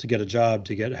impossible to get a job,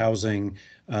 to get housing,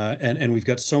 and we've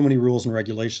got so many rules and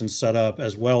regulations set up,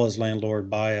 as well as landlord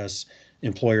bias,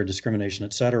 employer discrimination,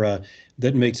 et cetera,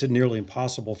 that makes it nearly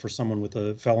impossible for someone with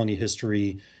a felony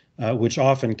history, which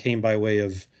often came by way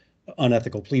of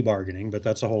unethical plea bargaining, but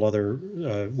that's a whole other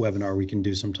webinar we can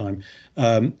do sometime,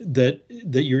 that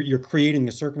you're creating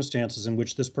the circumstances in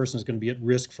which this person is going to be at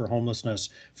risk for homelessness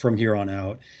from here on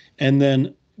out. And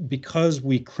then because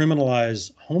we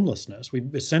criminalize homelessness, we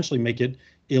essentially make it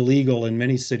illegal in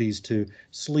many cities to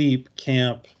sleep,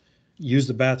 camp, use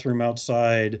the bathroom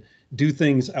outside, do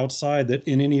things outside that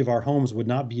in any of our homes would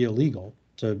not be illegal.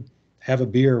 To have a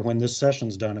beer when this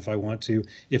session's done if I want to.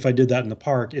 If I did that in the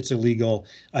park, it's illegal.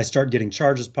 I start getting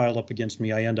charges piled up against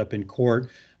me. I end up in court,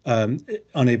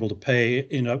 unable to pay,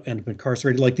 end up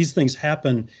incarcerated. Like, these things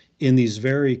happen in these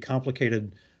very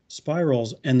complicated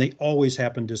spirals, and they always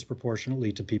happen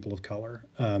disproportionately to people of color.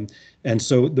 And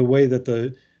so the way that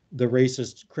the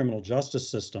racist criminal justice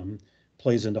system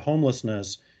plays into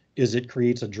homelessness is it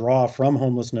creates a draw from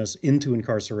homelessness into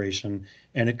incarceration,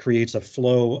 and it creates a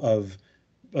flow of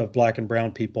Black and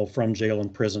brown people from jail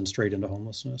and prison straight into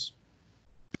homelessness.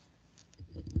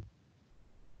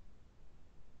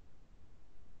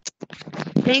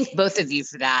 Thank both of you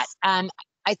for that.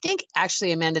 I think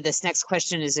actually, Amanda, this next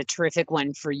question is a terrific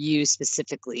one for you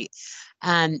specifically.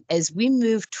 As we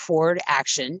move toward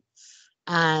action,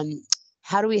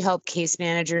 how do we help case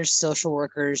managers, social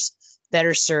workers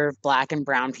better serve Black and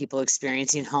brown people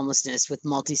experiencing homelessness with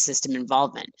multi-system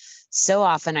involvement? So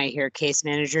often I hear case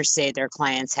managers say their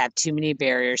clients have too many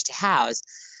barriers to house,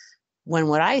 when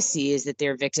what I see is that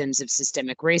they're victims of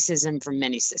systemic racism from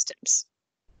many systems.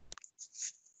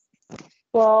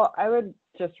 Well, I would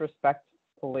just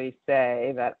respectfully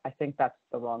say that I think that's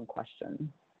the wrong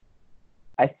question.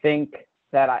 I think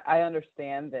that I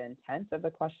understand the intent of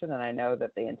the question, and I know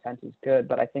that the intent is good,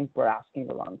 but I think we're asking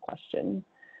the wrong question.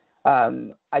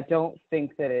 I don't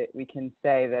think that we can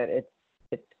say that it's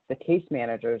the case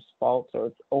manager's fault or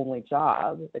its only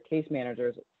job. The case manager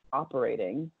is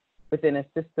operating within a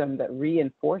system that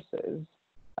reinforces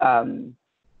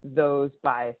those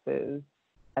biases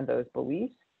and those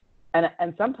beliefs,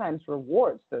 and sometimes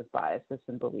rewards those biases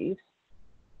and beliefs,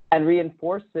 and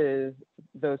reinforces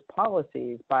those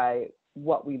policies by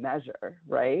what we measure,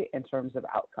 right, in terms of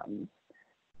outcomes.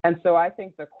 And so I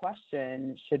think the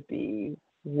question should be,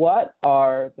 what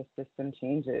are the system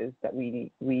changes that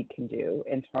we can do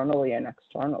internally and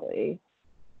externally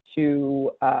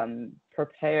to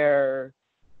prepare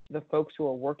the folks who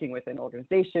are working within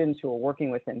organizations, who are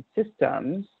working within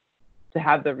systems, to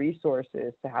have the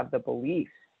resources, to have the belief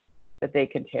that they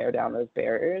can tear down those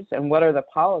barriers? And what are the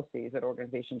policies that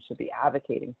organizations should be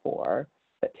advocating for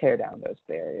that tear down those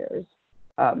barriers?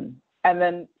 And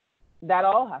then that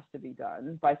all has to be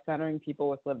done by centering people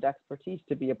with lived expertise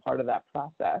to be a part of that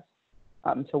process,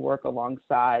 to work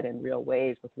alongside in real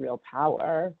ways with real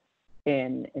power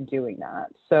in doing that.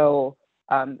 So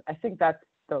I think that's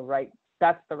the right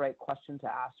question to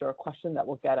ask, or a question that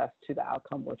will get us to the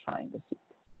outcome we're trying to seek.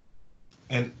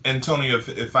 And Antonio,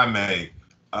 if I may,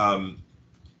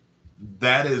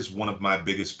 that is one of my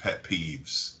biggest pet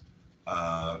peeves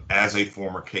As a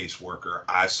former caseworker,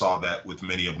 I saw that with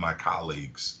many of my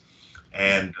colleagues.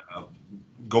 And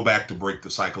go back to Break the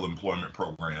Cycle Employment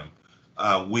Program.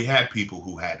 We had people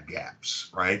who had gaps,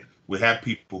 right? We had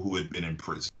people who had been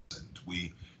imprisoned.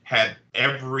 We had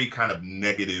every kind of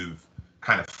negative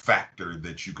kind of factor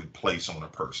that you could place on a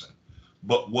person.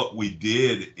 But what we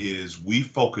did is we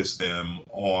focused them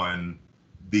on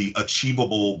the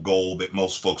achievable goal that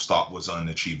most folks thought was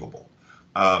unachievable.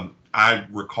 I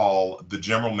recall the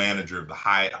general manager of the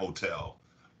Hyatt Hotel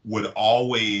would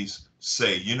always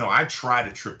say, you know, I try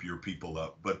to trip your people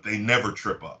up, but they never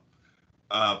trip up.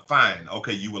 Fine,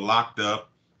 okay, you were locked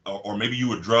up, or maybe you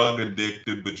were drug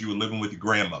addicted, but you were living with your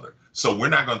grandmother. So we're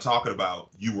not going to talk about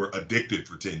you were addicted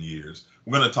for 10 years.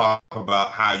 We're going to talk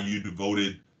about how you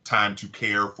devoted time to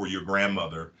care for your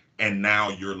grandmother, and now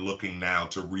you're looking now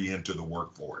to re-enter the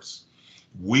workforce.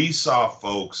 We saw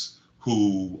folks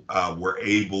who were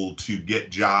able to get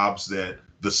jobs that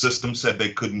the system said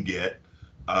they couldn't get.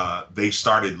 They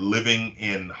started living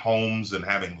in homes and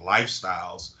having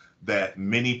lifestyles that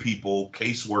many people,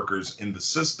 caseworkers in the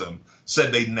system,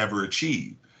 said they'd never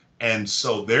achieve. And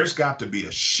so there's got to be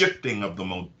a shifting of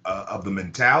the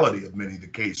mentality of many of the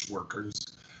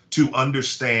caseworkers to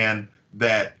understand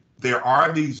that there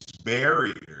are these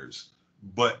barriers,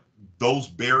 but those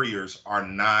barriers are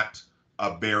not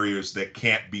barriers that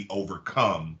can't be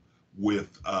overcome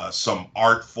with some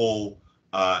artful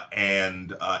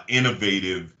and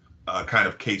innovative kind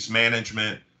of case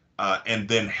management, and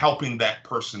then helping that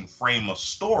person frame a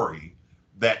story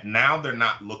that now they're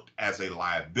not looked as a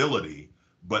liability,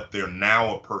 but they're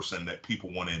now a person that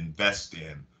people want to invest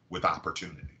in with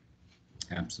opportunity.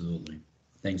 Absolutely.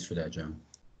 Thanks for that, John.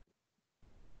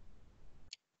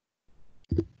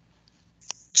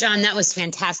 John, that was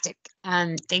fantastic.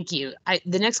 Thank you.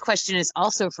 The next question is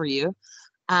also for you.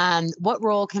 What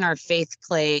role can our faith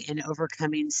play in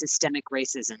overcoming systemic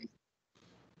racism?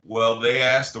 Well, they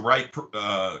asked the right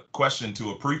question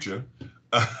to a preacher.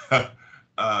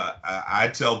 I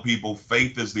tell people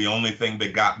faith is the only thing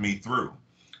that got me through.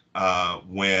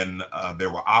 When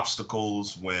there were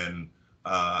obstacles, when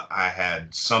I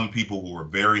had some people who were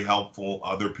very helpful,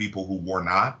 other people who were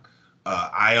not,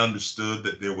 I understood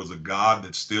that there was a God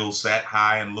that still sat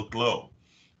high and looked low.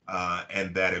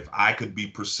 And that if I could be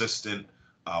persistent,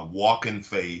 walk in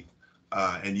faith,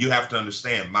 and you have to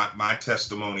understand, my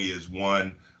testimony is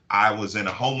one, I was in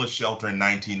a homeless shelter in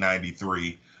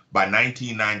 1993. By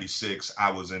 1996, I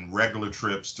was in regular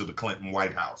trips to the Clinton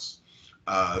White House.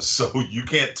 So you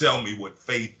can't tell me what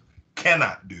faith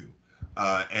cannot do.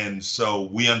 And so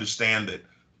we understand that,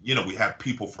 you know, we have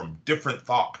people from different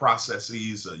thought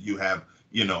processes. You have,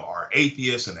 you know, our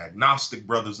atheists and agnostic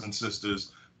brothers and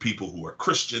sisters, people who are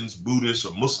Christians, Buddhists,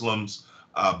 or Muslims.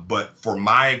 But for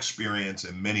my experience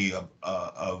and many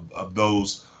of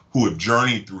those who have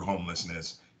journeyed through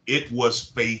homelessness, it was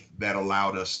faith that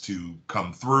allowed us to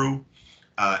come through.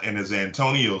 And as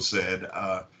Antonio said,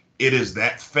 it is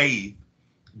that faith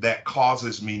that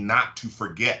causes me not to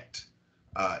forget.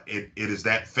 It is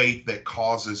that faith that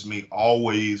causes me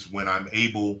always, when I'm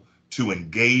able to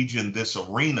engage in this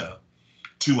arena,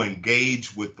 to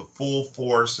engage with the full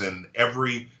force and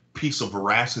every piece of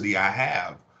veracity I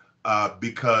have,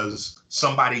 because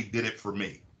somebody did it for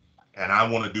me, and I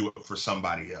want to do it for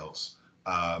somebody else.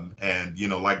 And, you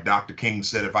know, like Dr. King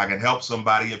said, if I can help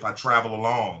somebody, if I travel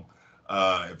along,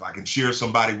 if I can cheer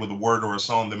somebody with a word or a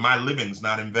song, then my living's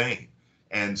not in vain.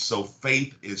 And so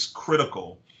faith is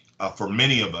critical for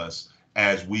many of us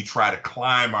as we try to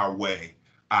climb our way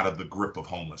out of the grip of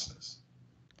homelessness.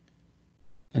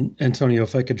 And Antonio,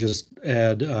 if I could just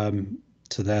add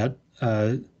to that,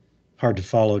 hard to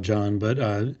follow, John, but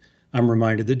I'm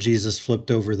reminded that Jesus flipped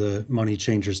over the money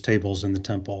changers' tables in the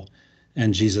temple,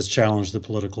 and Jesus challenged the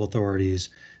political authorities,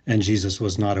 and Jesus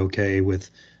was not okay with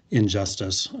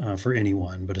injustice for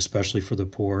anyone, but especially for the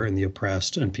poor and the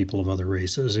oppressed and people of other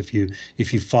races. If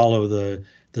you follow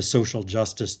the social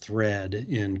justice thread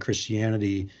in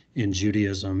Christianity, in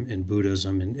Judaism, in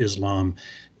Buddhism, in Islam,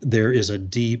 there is a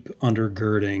deep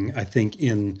undergirding, I think,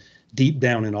 in deep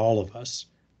down in all of us,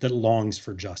 that longs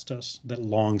for justice, that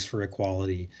longs for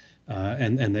equality,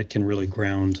 and that can really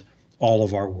ground all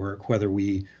of our work, whether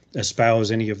we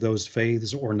espouse any of those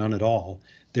faiths or none at all.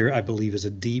 There, I believe, is a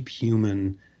deep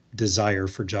human desire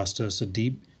for justice, a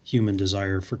deep human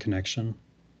desire for connection.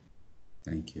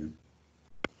 Thank you.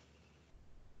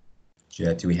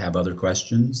 Jet, do we have other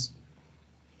questions?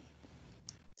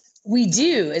 We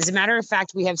do. As a matter of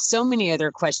fact, we have so many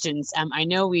other questions. I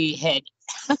know we had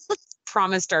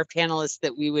promised our panelists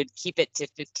that we would keep it to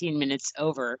 15 minutes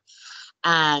over,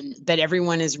 but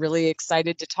everyone is really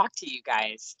excited to talk to you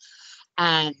guys.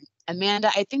 Amanda,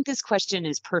 I think this question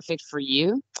is perfect for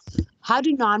you. How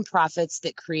do nonprofits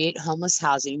that create homeless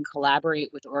housing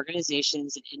collaborate with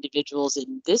organizations and individuals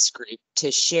in this group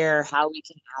to share how we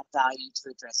can add value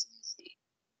to addressing this need?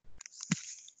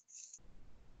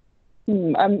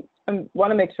 I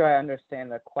want to make sure I understand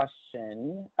the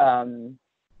question.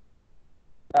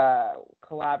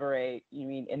 Collaborate, you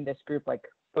mean in this group, like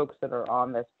folks that are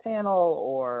on this panel,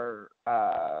 or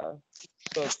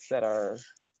folks that are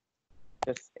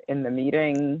just in the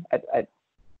meeting? I'm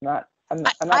not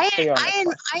clear on the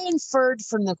question. I inferred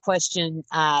from the question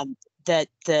that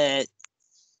the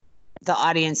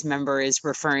audience member is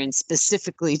referring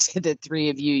specifically to the three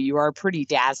of you. You are pretty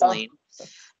dazzling.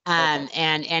 And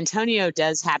Antonio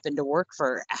does happen to work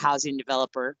for a housing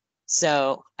developer.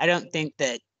 So I don't think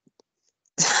that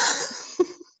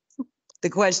the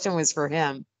question was for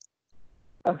him.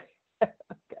 Okay.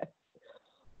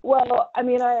 Well, I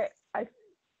mean, I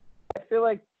feel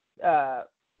like,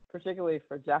 particularly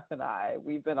for Jeff and I,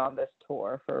 we've been on this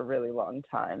tour for a really long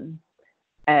time.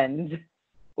 And,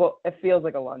 well, it feels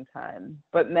like a long time,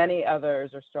 but many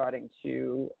others are starting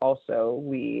to also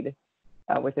lead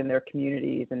within their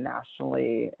communities and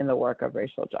nationally in the work of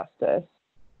racial justice.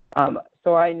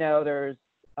 So I know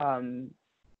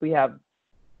we have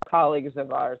colleagues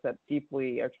of ours that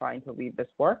deeply are trying to lead this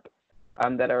work,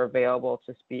 that are available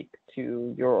to speak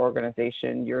to your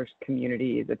organization, your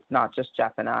communities. It's not just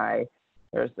Jeff and I.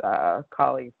 There's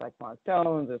colleagues like Mark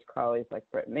Jones, there's colleagues like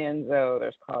Britt Manzo,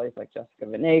 there's colleagues like Jessica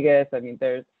Venegas. I mean,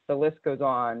 the list goes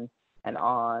on and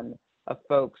on of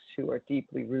folks who are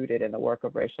deeply rooted in the work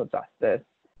of racial justice.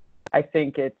 I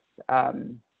think it's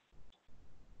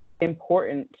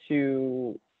important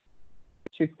to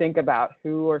think about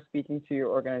who are speaking to your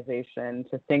organization,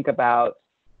 to think about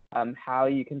how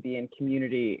you can be in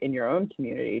your own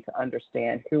community, to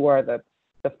understand who are the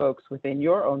folks within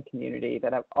your own community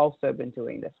that have also been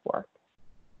doing this work.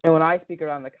 And when I speak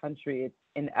around the country, it's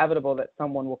inevitable that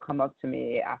someone will come up to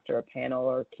me after a panel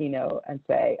or a keynote and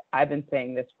say, I've been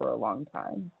saying this for a long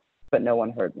time, but no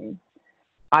one heard me.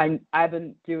 I've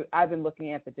been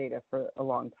looking at the data for a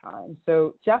long time.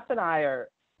 So Jeff and I are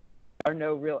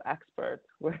no real experts.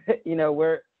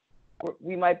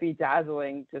 We might be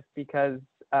dazzling just because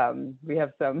we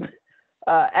have some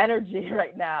energy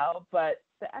right now, but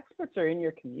the experts are in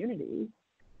your community,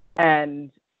 and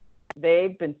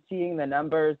they've been seeing the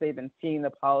numbers, they've been seeing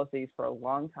the policies for a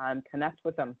long time. Connect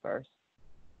with them first.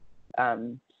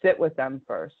 Sit with them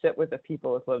first. Sit with the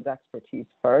people with lived expertise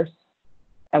first.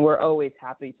 And we're always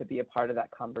happy to be a part of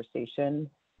that conversation.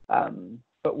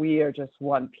 But we are just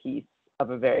one piece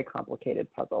of a very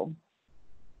complicated puzzle.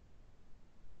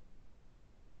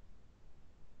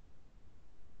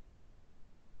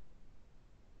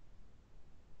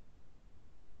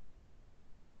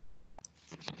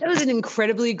 That was an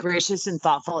incredibly gracious and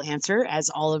thoughtful answer,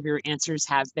 as all of your answers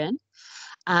have been.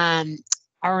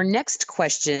 Our next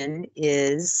question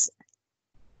is,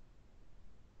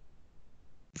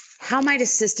 how might a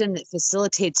system that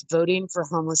facilitates voting for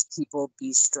homeless people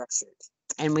be structured?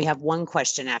 And we have one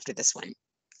question after this one.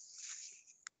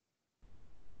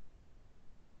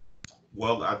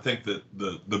 Well, I think that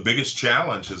the biggest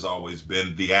challenge has always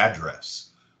been the address.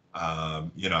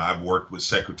 I've worked with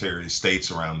Secretary of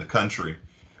States around the country,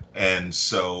 and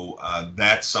so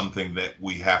that's something that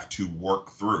we have to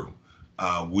work through.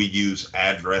 We use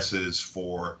addresses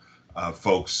for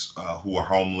folks who are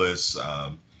homeless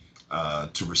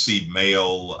to receive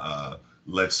mail.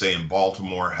 Let's say in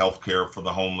Baltimore, Healthcare for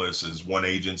the Homeless is one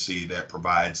agency that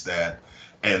provides that.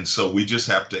 And so we just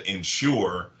have to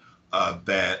ensure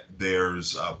that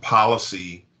there's a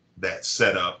policy that's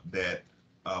set up that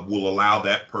will allow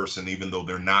that person, even though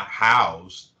they're not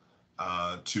housed,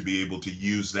 to be able to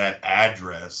use that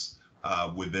address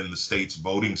within the state's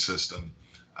voting system.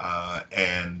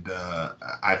 And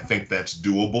I think that's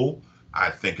doable. I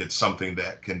think it's something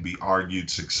that can be argued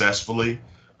successfully.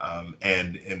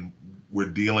 And we're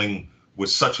dealing with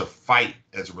such a fight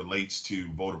as it relates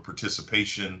to voter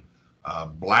participation,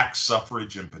 Black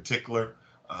suffrage in particular.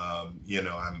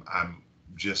 I'm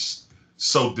just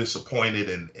so disappointed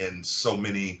in so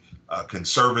many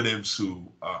conservatives who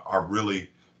are really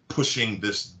pushing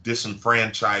this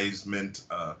disenfranchisement,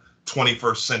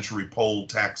 21st century poll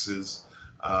taxes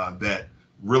that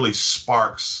really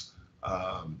sparks,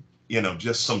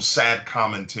 just some sad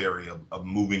commentary of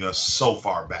moving us so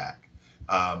far back.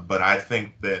 But I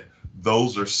think that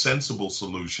those are sensible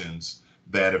solutions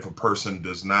that if a person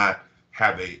does not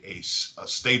have a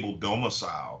stable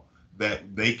domicile,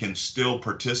 that they can still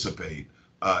participate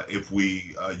if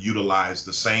we utilize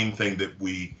the same thing that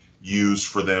we use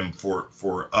for them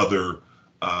for other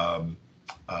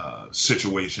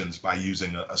situations by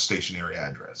using a stationary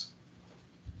address.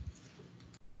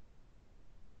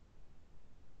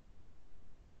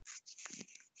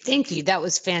 Thank you. That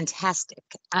was fantastic.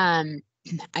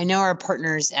 I know our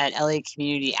partners at LA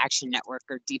Community Action Network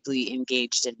are deeply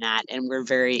engaged in that, and we're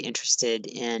very interested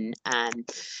in,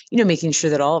 making sure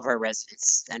that all of our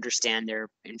residents understand their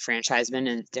enfranchisement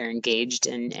and they're engaged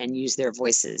and use their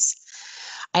voices.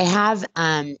 I have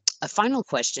a final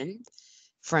question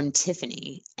from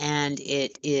Tiffany, and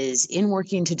it is: in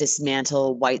working to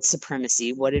dismantle white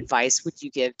supremacy, what advice would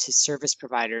you give to service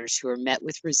providers who are met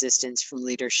with resistance from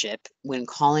leadership when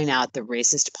calling out the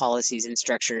racist policies and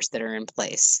structures that are in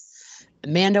place?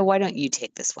 Amanda, why don't you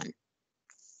take this one?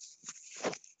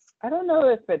 I don't know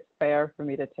if it's fair for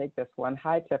me to take this one.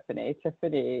 Hi, Tiffany.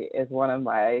 Tiffany is one of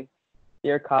my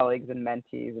dear colleagues and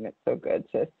mentees, and it's so good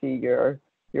to see your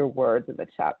words in the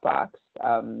chat box.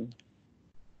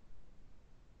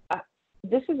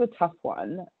 This is a tough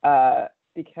one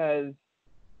because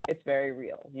it's very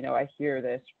real. I hear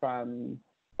this from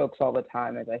folks all the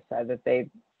time, as I said, that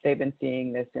they've been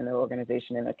seeing this in their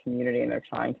organization, in their community, and they're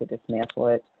trying to dismantle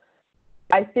it.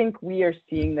 I think we are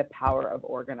seeing the power of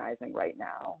organizing right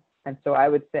now. And so I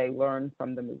would say learn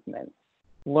from the movement.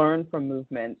 Learn from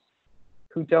movements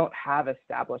who don't have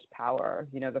established power.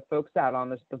 The folks out on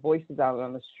the voices out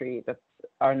on the street that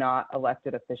are not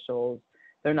elected officials.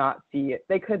 They're not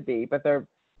they could be, but they're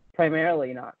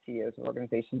primarily not CEOs of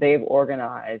organizations. They've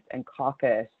organized and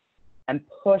caucused and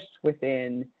pushed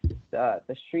within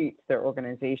the streets, their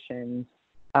organizations,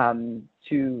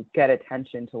 to get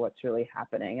attention to what's really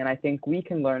happening. And I think we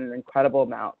can learn an incredible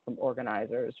amount from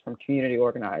organizers, from community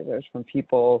organizers, from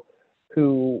people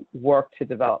who work to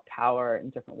develop power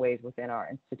in different ways within our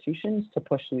institutions to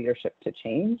push leadership to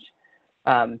change.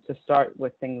 To start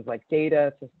with things like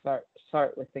data, to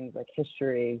start with things like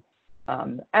history.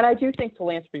 And I do think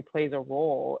philanthropy plays a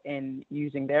role in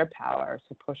using their power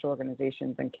to push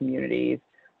organizations and communities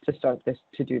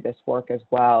to do this work as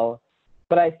well.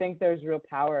 But I think there's real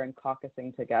power in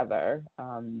caucusing together.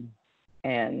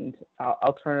 And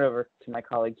I'll turn it over to my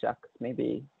colleague Jeff, because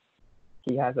maybe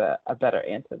he has a better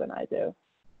answer than I do.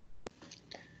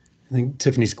 I think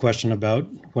Tiffany's question about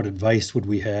what advice would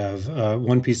we have,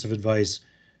 one piece of advice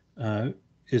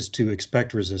is to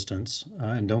expect resistance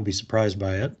and don't be surprised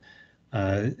by it.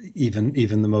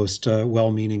 Even the most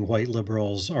well-meaning white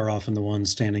liberals are often the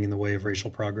ones standing in the way of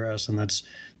racial progress, and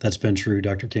that's been true.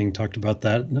 Dr. King talked about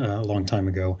that a long time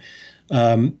ago.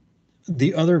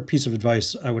 The other piece of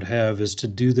advice I would have is to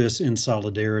do this in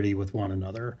solidarity with one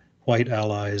another, white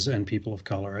allies and people of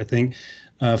color. I think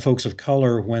folks of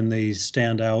color, when they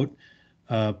stand out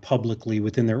publicly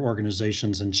within their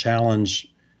organizations and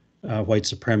challenge white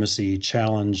supremacy,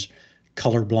 challenge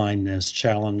colorblindness,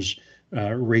 challenge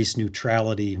race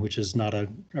neutrality, which is not a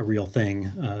real thing,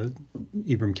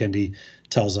 Ibram Kendi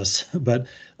tells us, but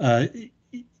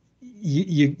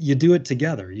you do it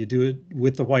together. You do it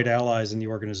with the white allies in the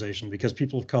organization, because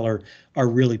people of color are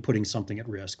really putting something at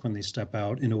risk when they step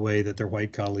out in a way that their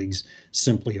white colleagues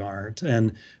simply aren't.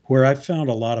 And where I've found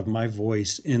a lot of my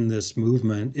voice in this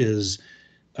movement is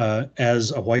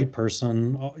as a white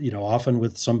person, often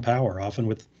with some power, often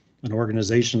with an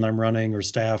organization I'm running or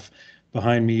staff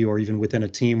behind me, or even within a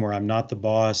team where I'm not the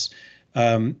boss.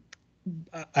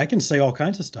 I can say all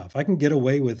kinds of stuff. I can get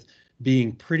away with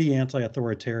being pretty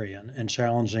anti-authoritarian and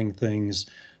challenging things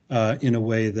in a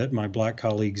way that my Black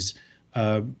colleagues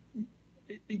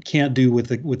can't do with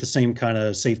the same kind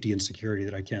of safety and security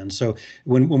that I can. So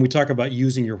when we talk about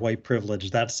using your white privilege,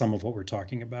 that's some of what we're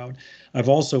talking about. I've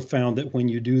also found that when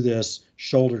you do this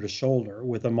shoulder to shoulder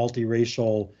with a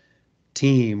multiracial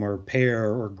team or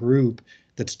pair or group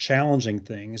that's challenging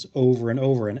things over and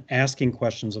over and asking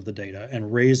questions of the data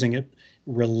and raising it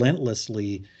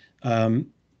relentlessly,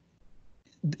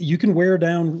 you can wear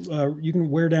down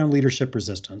leadership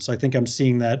resistance. I think I'm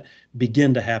seeing that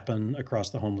begin to happen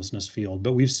across the homelessness field.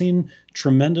 But we've seen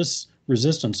tremendous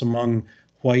resistance among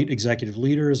white executive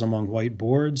leaders, among white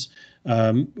boards.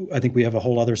 I think we have a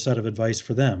whole other set of advice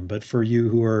for them. But for you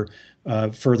who are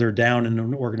further down in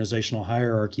an organizational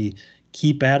hierarchy,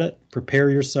 keep at it, prepare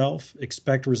yourself,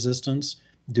 expect resistance,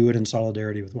 do it in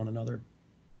solidarity with one another.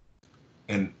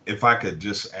 And if I could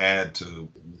just add to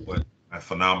what my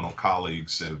phenomenal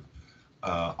colleagues have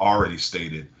already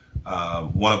stated,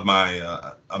 one of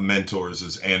my mentors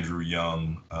is Andrew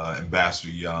Young,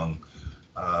 Ambassador Young,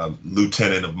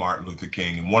 Lieutenant of Martin Luther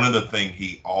King. And one of the things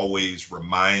he always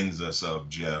reminds us of,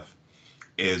 Jeff,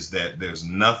 is that there's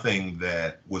nothing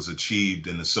that was achieved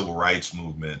in the civil rights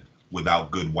movement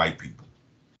without good white people.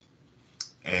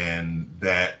 And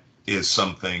that is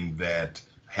something that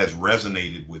has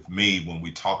resonated with me when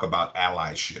we talk about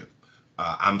allyship.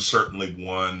 I'm certainly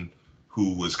one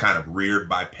who was kind of reared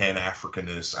by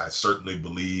Pan-Africanists. I certainly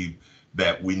believe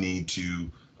that we need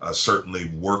to certainly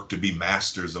work to be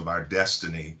masters of our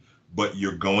destiny, but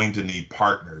you're going to need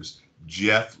partners.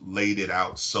 Jeff laid it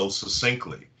out so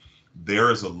succinctly.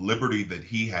 There is a liberty that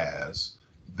he has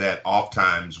that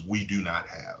oftentimes we do not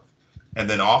have. And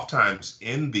then oftentimes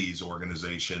in these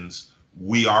organizations,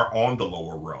 we are on the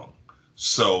lower rung.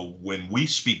 So when we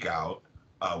speak out,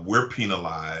 we're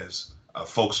penalized.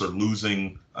 Folks are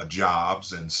losing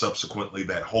jobs, and subsequently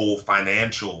that whole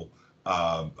financial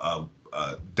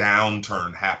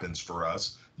downturn happens for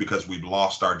us because we've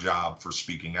lost our job for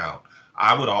speaking out.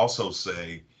 I would also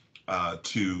say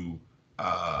to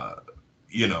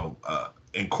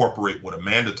incorporate what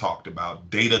Amanda talked about.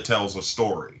 Data tells a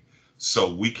story.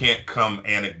 So we can't come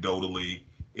anecdotally.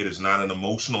 It is not an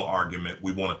emotional argument.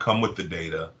 We want to come with the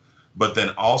data. But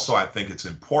then also, I think it's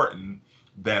important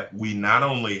that we not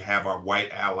only have our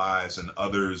white allies and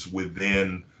others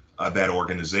within that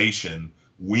organization,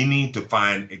 we need to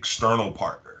find external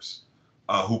partners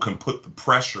who can put the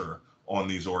pressure on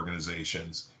these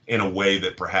organizations in a way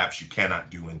that perhaps you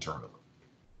cannot do internally.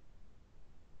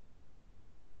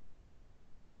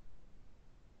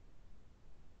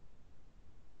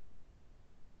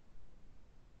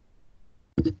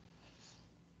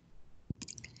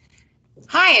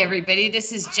 Hi, everybody.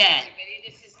 This is Jen.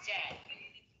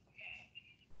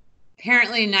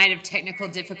 Apparently, night of technical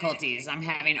difficulties. I'm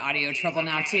having audio trouble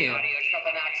now, too.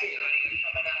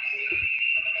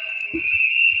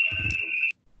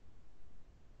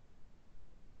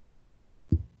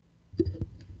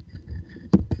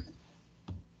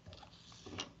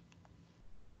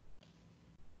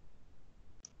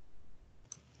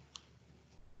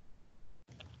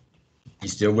 You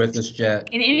still with us, Jet?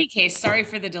 In any case, sorry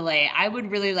for the delay. I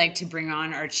would really like to bring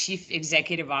on our Chief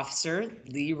Executive Officer,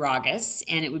 Lee Ragas,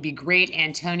 and it would be great,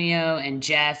 Antonio and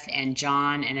Jeff and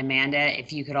John and Amanda,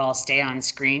 if you could all stay on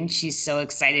screen. She's so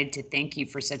excited to thank you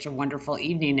for such a wonderful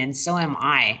evening, and so am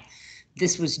I.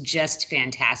 This was just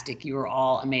fantastic. You were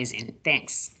all amazing.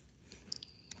 Thanks.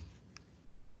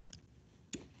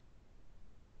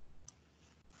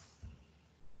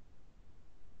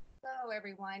 Hello,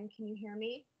 everyone. Can you hear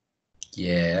me?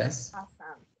 Yes.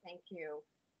 Awesome. Thank you.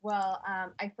 Well,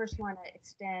 I first want to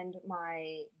extend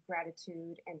my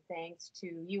gratitude and thanks to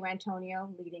you, Antonio,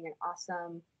 leading an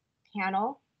awesome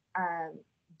panel.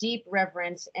 Deep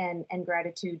reverence and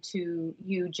gratitude to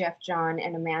you, Jeff, John,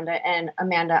 and Amanda. And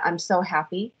Amanda, I'm so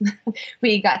happy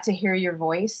we got to hear your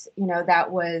voice. You know, that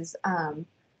was,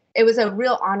 it was a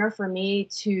real honor for me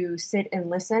to sit and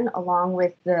listen along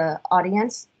with the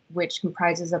audience, which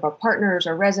comprises of our partners,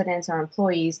 our residents, our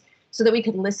employees, so that we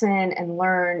could listen and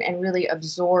learn and really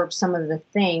absorb some of the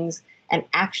things and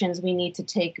actions we need to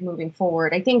take moving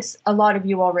forward. I think a lot of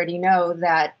you already know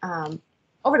that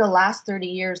over the last 30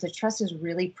 years, the trust has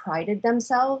really prided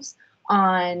themselves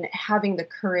on having the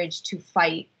courage to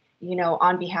fight, you know,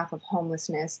 on behalf of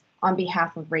homelessness, on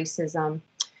behalf of racism.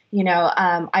 You know,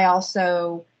 I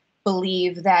also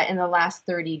believe that in the last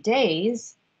 30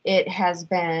 days, it has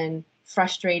been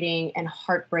frustrating and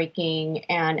heartbreaking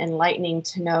and enlightening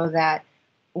to know that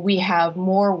we have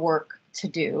more work to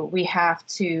do. We have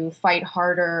to fight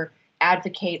harder,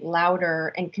 advocate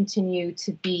louder, and continue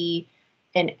to be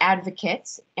an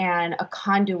advocate and a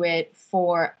conduit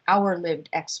for our lived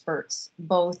experts,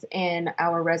 both in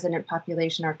our resident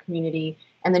population, our community,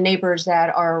 and the neighbors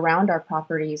that are around our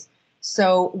properties.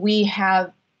 So we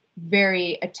have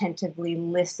very attentively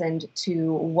listened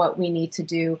to what we need to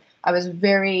do. I was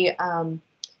very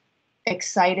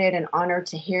excited and honored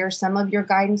to hear some of your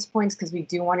guidance points, because we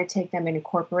do want to take them and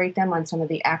incorporate them on some of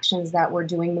the actions that we're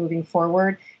doing moving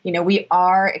forward. You know, we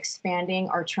are expanding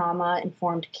our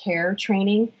trauma-informed care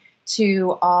training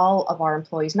to all of our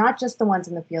employees, not just the ones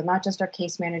in the field, not just our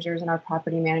case managers and our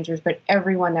property managers, but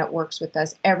everyone that works with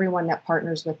us, everyone that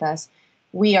partners with us.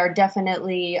 We are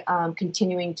definitely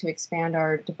continuing to expand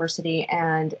our diversity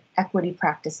and equity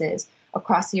practices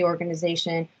across the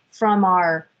organization, from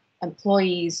our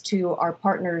employees to our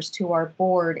partners to our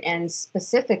board, and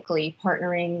specifically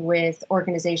partnering with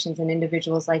organizations and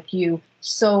individuals like you,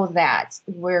 so that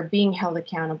we're being held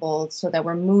accountable, so that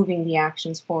we're moving the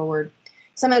actions forward.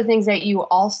 Some of the things that you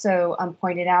also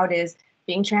pointed out is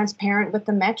being transparent with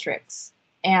the metrics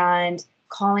and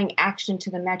calling action to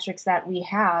the metrics that we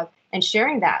have and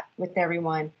sharing that with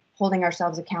everyone, holding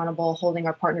ourselves accountable, holding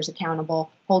our partners accountable,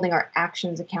 holding our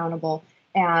actions accountable.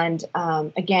 And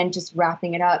again, just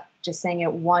wrapping it up, just saying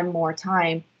it one more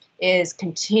time, is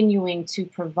continuing to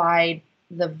provide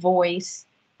the voice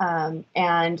and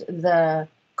the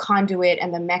conduit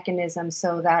and the mechanism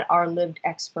so that our lived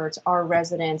experts, our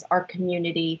residents, our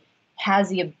community has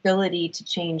the ability to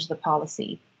change the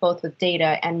policy, both with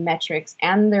data and metrics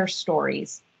and their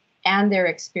stories and their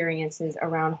experiences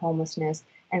around homelessness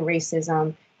and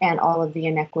racism and all of the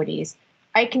inequities.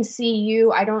 I can see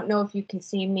you. I don't know if you can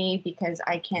see me because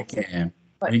I can't see you.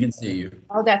 We can see you.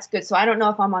 Oh, that's good. So I don't know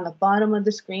if I'm on the bottom of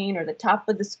the screen or the top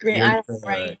of the screen. You're good.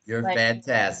 Right. You're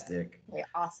fantastic. Okay,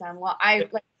 awesome. Well, I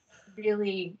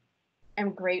really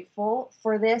am grateful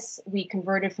for this. We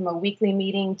converted from a weekly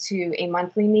meeting to a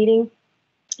monthly meeting,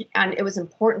 and it was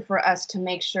important for us to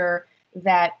make sure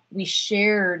that we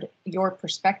shared your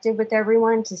perspective with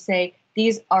everyone to say,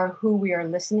 these are who we are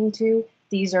listening to.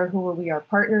 These are who we are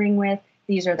partnering with.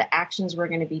 These are the actions we're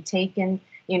going to be taking.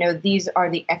 You know, these are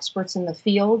the experts in the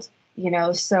field, you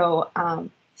know, so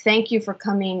thank you for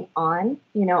coming on,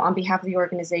 you know, on behalf of the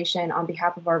organization, on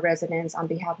behalf of our residents, on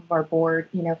behalf of our board.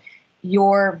 You know,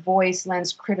 your voice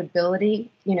lends credibility,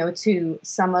 you know, to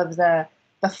some of the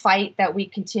fight that we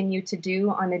continue to do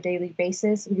on a daily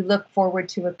basis. We look forward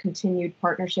to a continued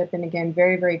partnership. And again,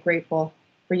 very, very grateful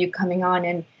for you coming on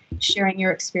and sharing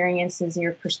your experiences and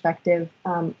your perspective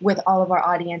with all of our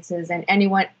audiences and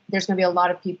anyone. There's going to be a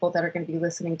lot of people that are going to be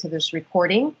listening to this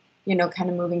recording, you know, kind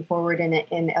of moving forward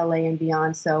in LA and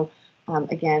beyond. So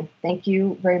again, thank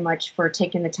you very much for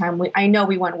taking the time. I know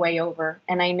we went way over,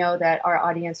 and I know that our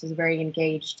audience was very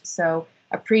engaged. So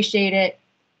appreciate it.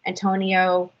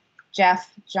 Antonio,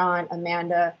 Jeff, John,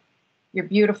 Amanda, you're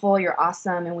beautiful, you're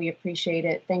awesome, and we appreciate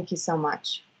it. Thank you so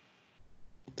much.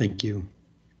 Thank you.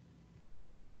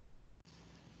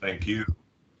 Thank you.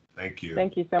 Thank you.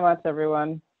 Thank you so much,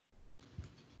 everyone.